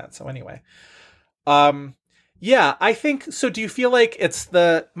something like that. So anyway, yeah, I think so. Do you feel like it's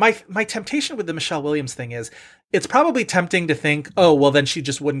my temptation with the Michelle Williams thing is it's probably tempting to think, oh, well, then she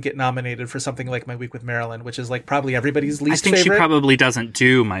just wouldn't get nominated for something like My Week with Marilyn, which is like probably everybody's least favorite. I think she probably doesn't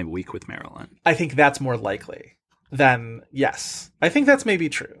do My Week with Marilyn. I think that's more likely than yes. I think that's maybe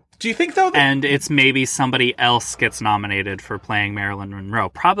true. Do you think, though? And it's maybe somebody else gets nominated for playing Marilyn Monroe.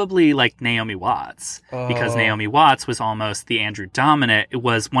 Probably like Naomi Watts. Because Naomi Watts was almost the Andrew Dominik. It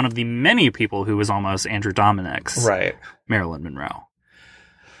was one of the many people who was almost Andrew Dominik's Marilyn Monroe.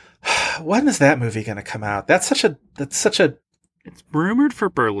 When is that movie going to come out? That's such a... It's rumored for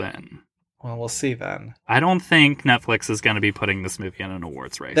Berlin. Well, we'll see then. I don't think Netflix is going to be putting this movie in an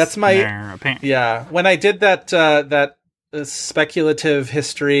awards race. That's my... Yeah. When I did that speculative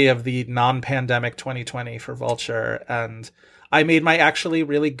history of the non-pandemic 2020 for Vulture, and I made my actually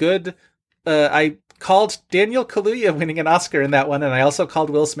really good I called Daniel Kaluuya winning an Oscar in that one, and I also called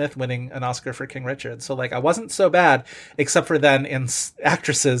Will Smith winning an Oscar for King Richard. So like I wasn't so bad, except for then in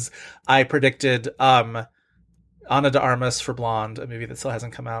actresses I predicted Ana de Armas for Blonde, a movie that still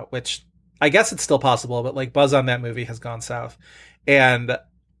hasn't come out, which I guess it's still possible, but like buzz on that movie has gone south. And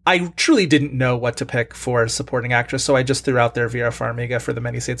I truly didn't know what to pick for supporting actress, so I just threw out there Vera Farmiga for The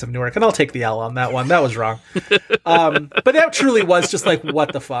Many Saints of Newark, and I'll take the L on that one. That was wrong. But that truly was just like,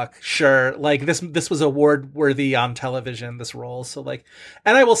 what the fuck? Sure. Like this was award worthy on television, this role. So like,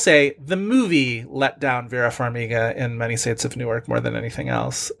 and I will say the movie let down Vera Farmiga in Many Saints of Newark more than anything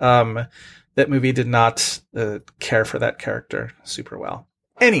else. That movie did not care for that character super well.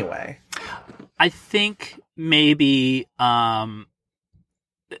 Anyway. I think maybe, do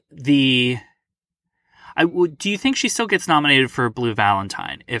you think she still gets nominated for Blue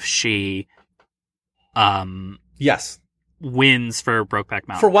Valentine if she yes wins for Brokeback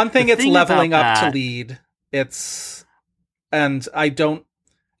Mountain? For one thing, it's leveling up to lead. And I don't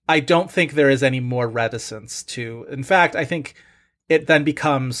think there is any more reticence to. In fact, I think it then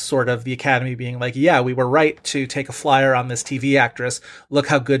becomes sort of the Academy being like, yeah, we were right to take a flyer on this TV actress. Look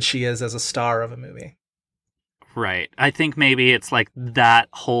how good she is as a star of a movie. Right. I think maybe it's like that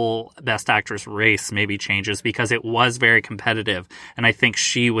whole Best Actress race maybe changes because it was very competitive. And I think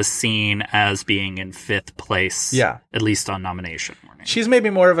she was seen as being in fifth place. Yeah. At least on nomination morning. She's maybe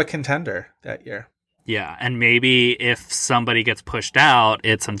more of a contender that year. Yeah. And maybe if somebody gets pushed out,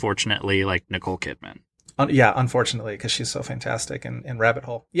 it's unfortunately like Nicole Kidman. Yeah, unfortunately, because she's so fantastic in Rabbit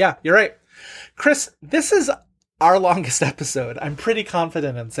Hole. Yeah, you're right. Chris, this is our longest episode. I'm pretty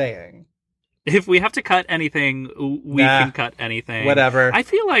confident in saying. If we have to cut anything, we can cut anything. Whatever. I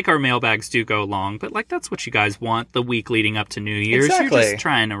feel like our mailbags do go long, but like that's what you guys want the week leading up to New Year's. Exactly. You're just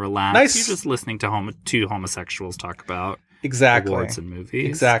trying to relax. Nice. You're just listening to two homosexuals talk about exactly awards and movies.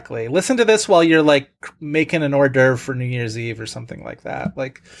 Exactly. Listen to this while you're like making an hors d'oeuvre for New Year's Eve or something like that.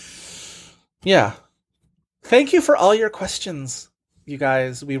 Like, yeah. Thank you for all your questions, you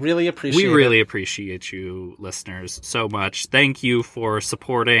guys. We really appreciate it. We really appreciate you, listeners, so much. Thank you for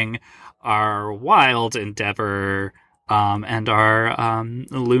supporting our wild endeavor and our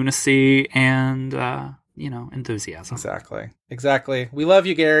lunacy and, enthusiasm. Exactly. We love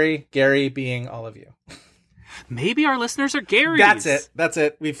you, Gary. Gary being all of you. Maybe our listeners are Garys. That's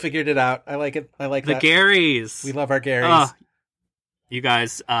it. We figured it out. I like it. I like the that. Garys. We love our Garys. You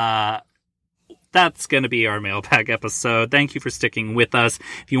guys, that's going to be our mailbag episode. Thank you for sticking with us.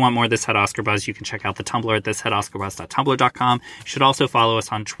 If you want more of This Had Oscar Buzz, you can check out the Tumblr at thishadoscarbuzz.tumblr.com. You should also follow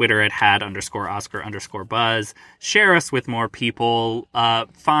us on Twitter at had_Oscar_Buzz. Share us with more people.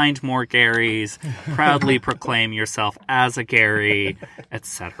 Find more Garys. Proudly proclaim yourself as a Gary,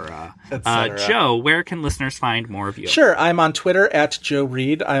 etc. Joe, where can listeners find more of you? Sure. I'm on Twitter at Joe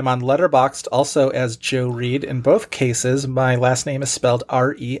Reed. I'm on Letterboxd also as Joe Reed. In both cases, my last name is spelled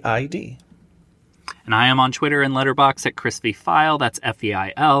R-E-I-D. And I am on Twitter and Letterboxd at ChrisVFile, that's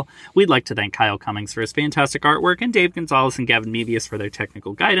F-E-I-L. We'd like to thank Kyle Cummings for his fantastic artwork and Dave Gonzalez and Gavin Mebius for their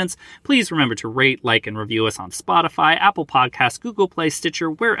technical guidance. Please remember to rate, like, and review us on Spotify, Apple Podcasts, Google Play,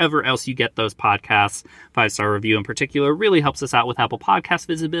 Stitcher, wherever else you get those podcasts. 5-star review in particular really helps us out with Apple Podcast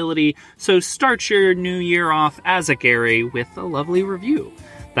visibility, so start your new year off as a Gary with a lovely review.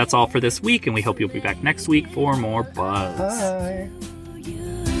 That's all for this week, and we hope you'll be back next week for more Buzz. Bye.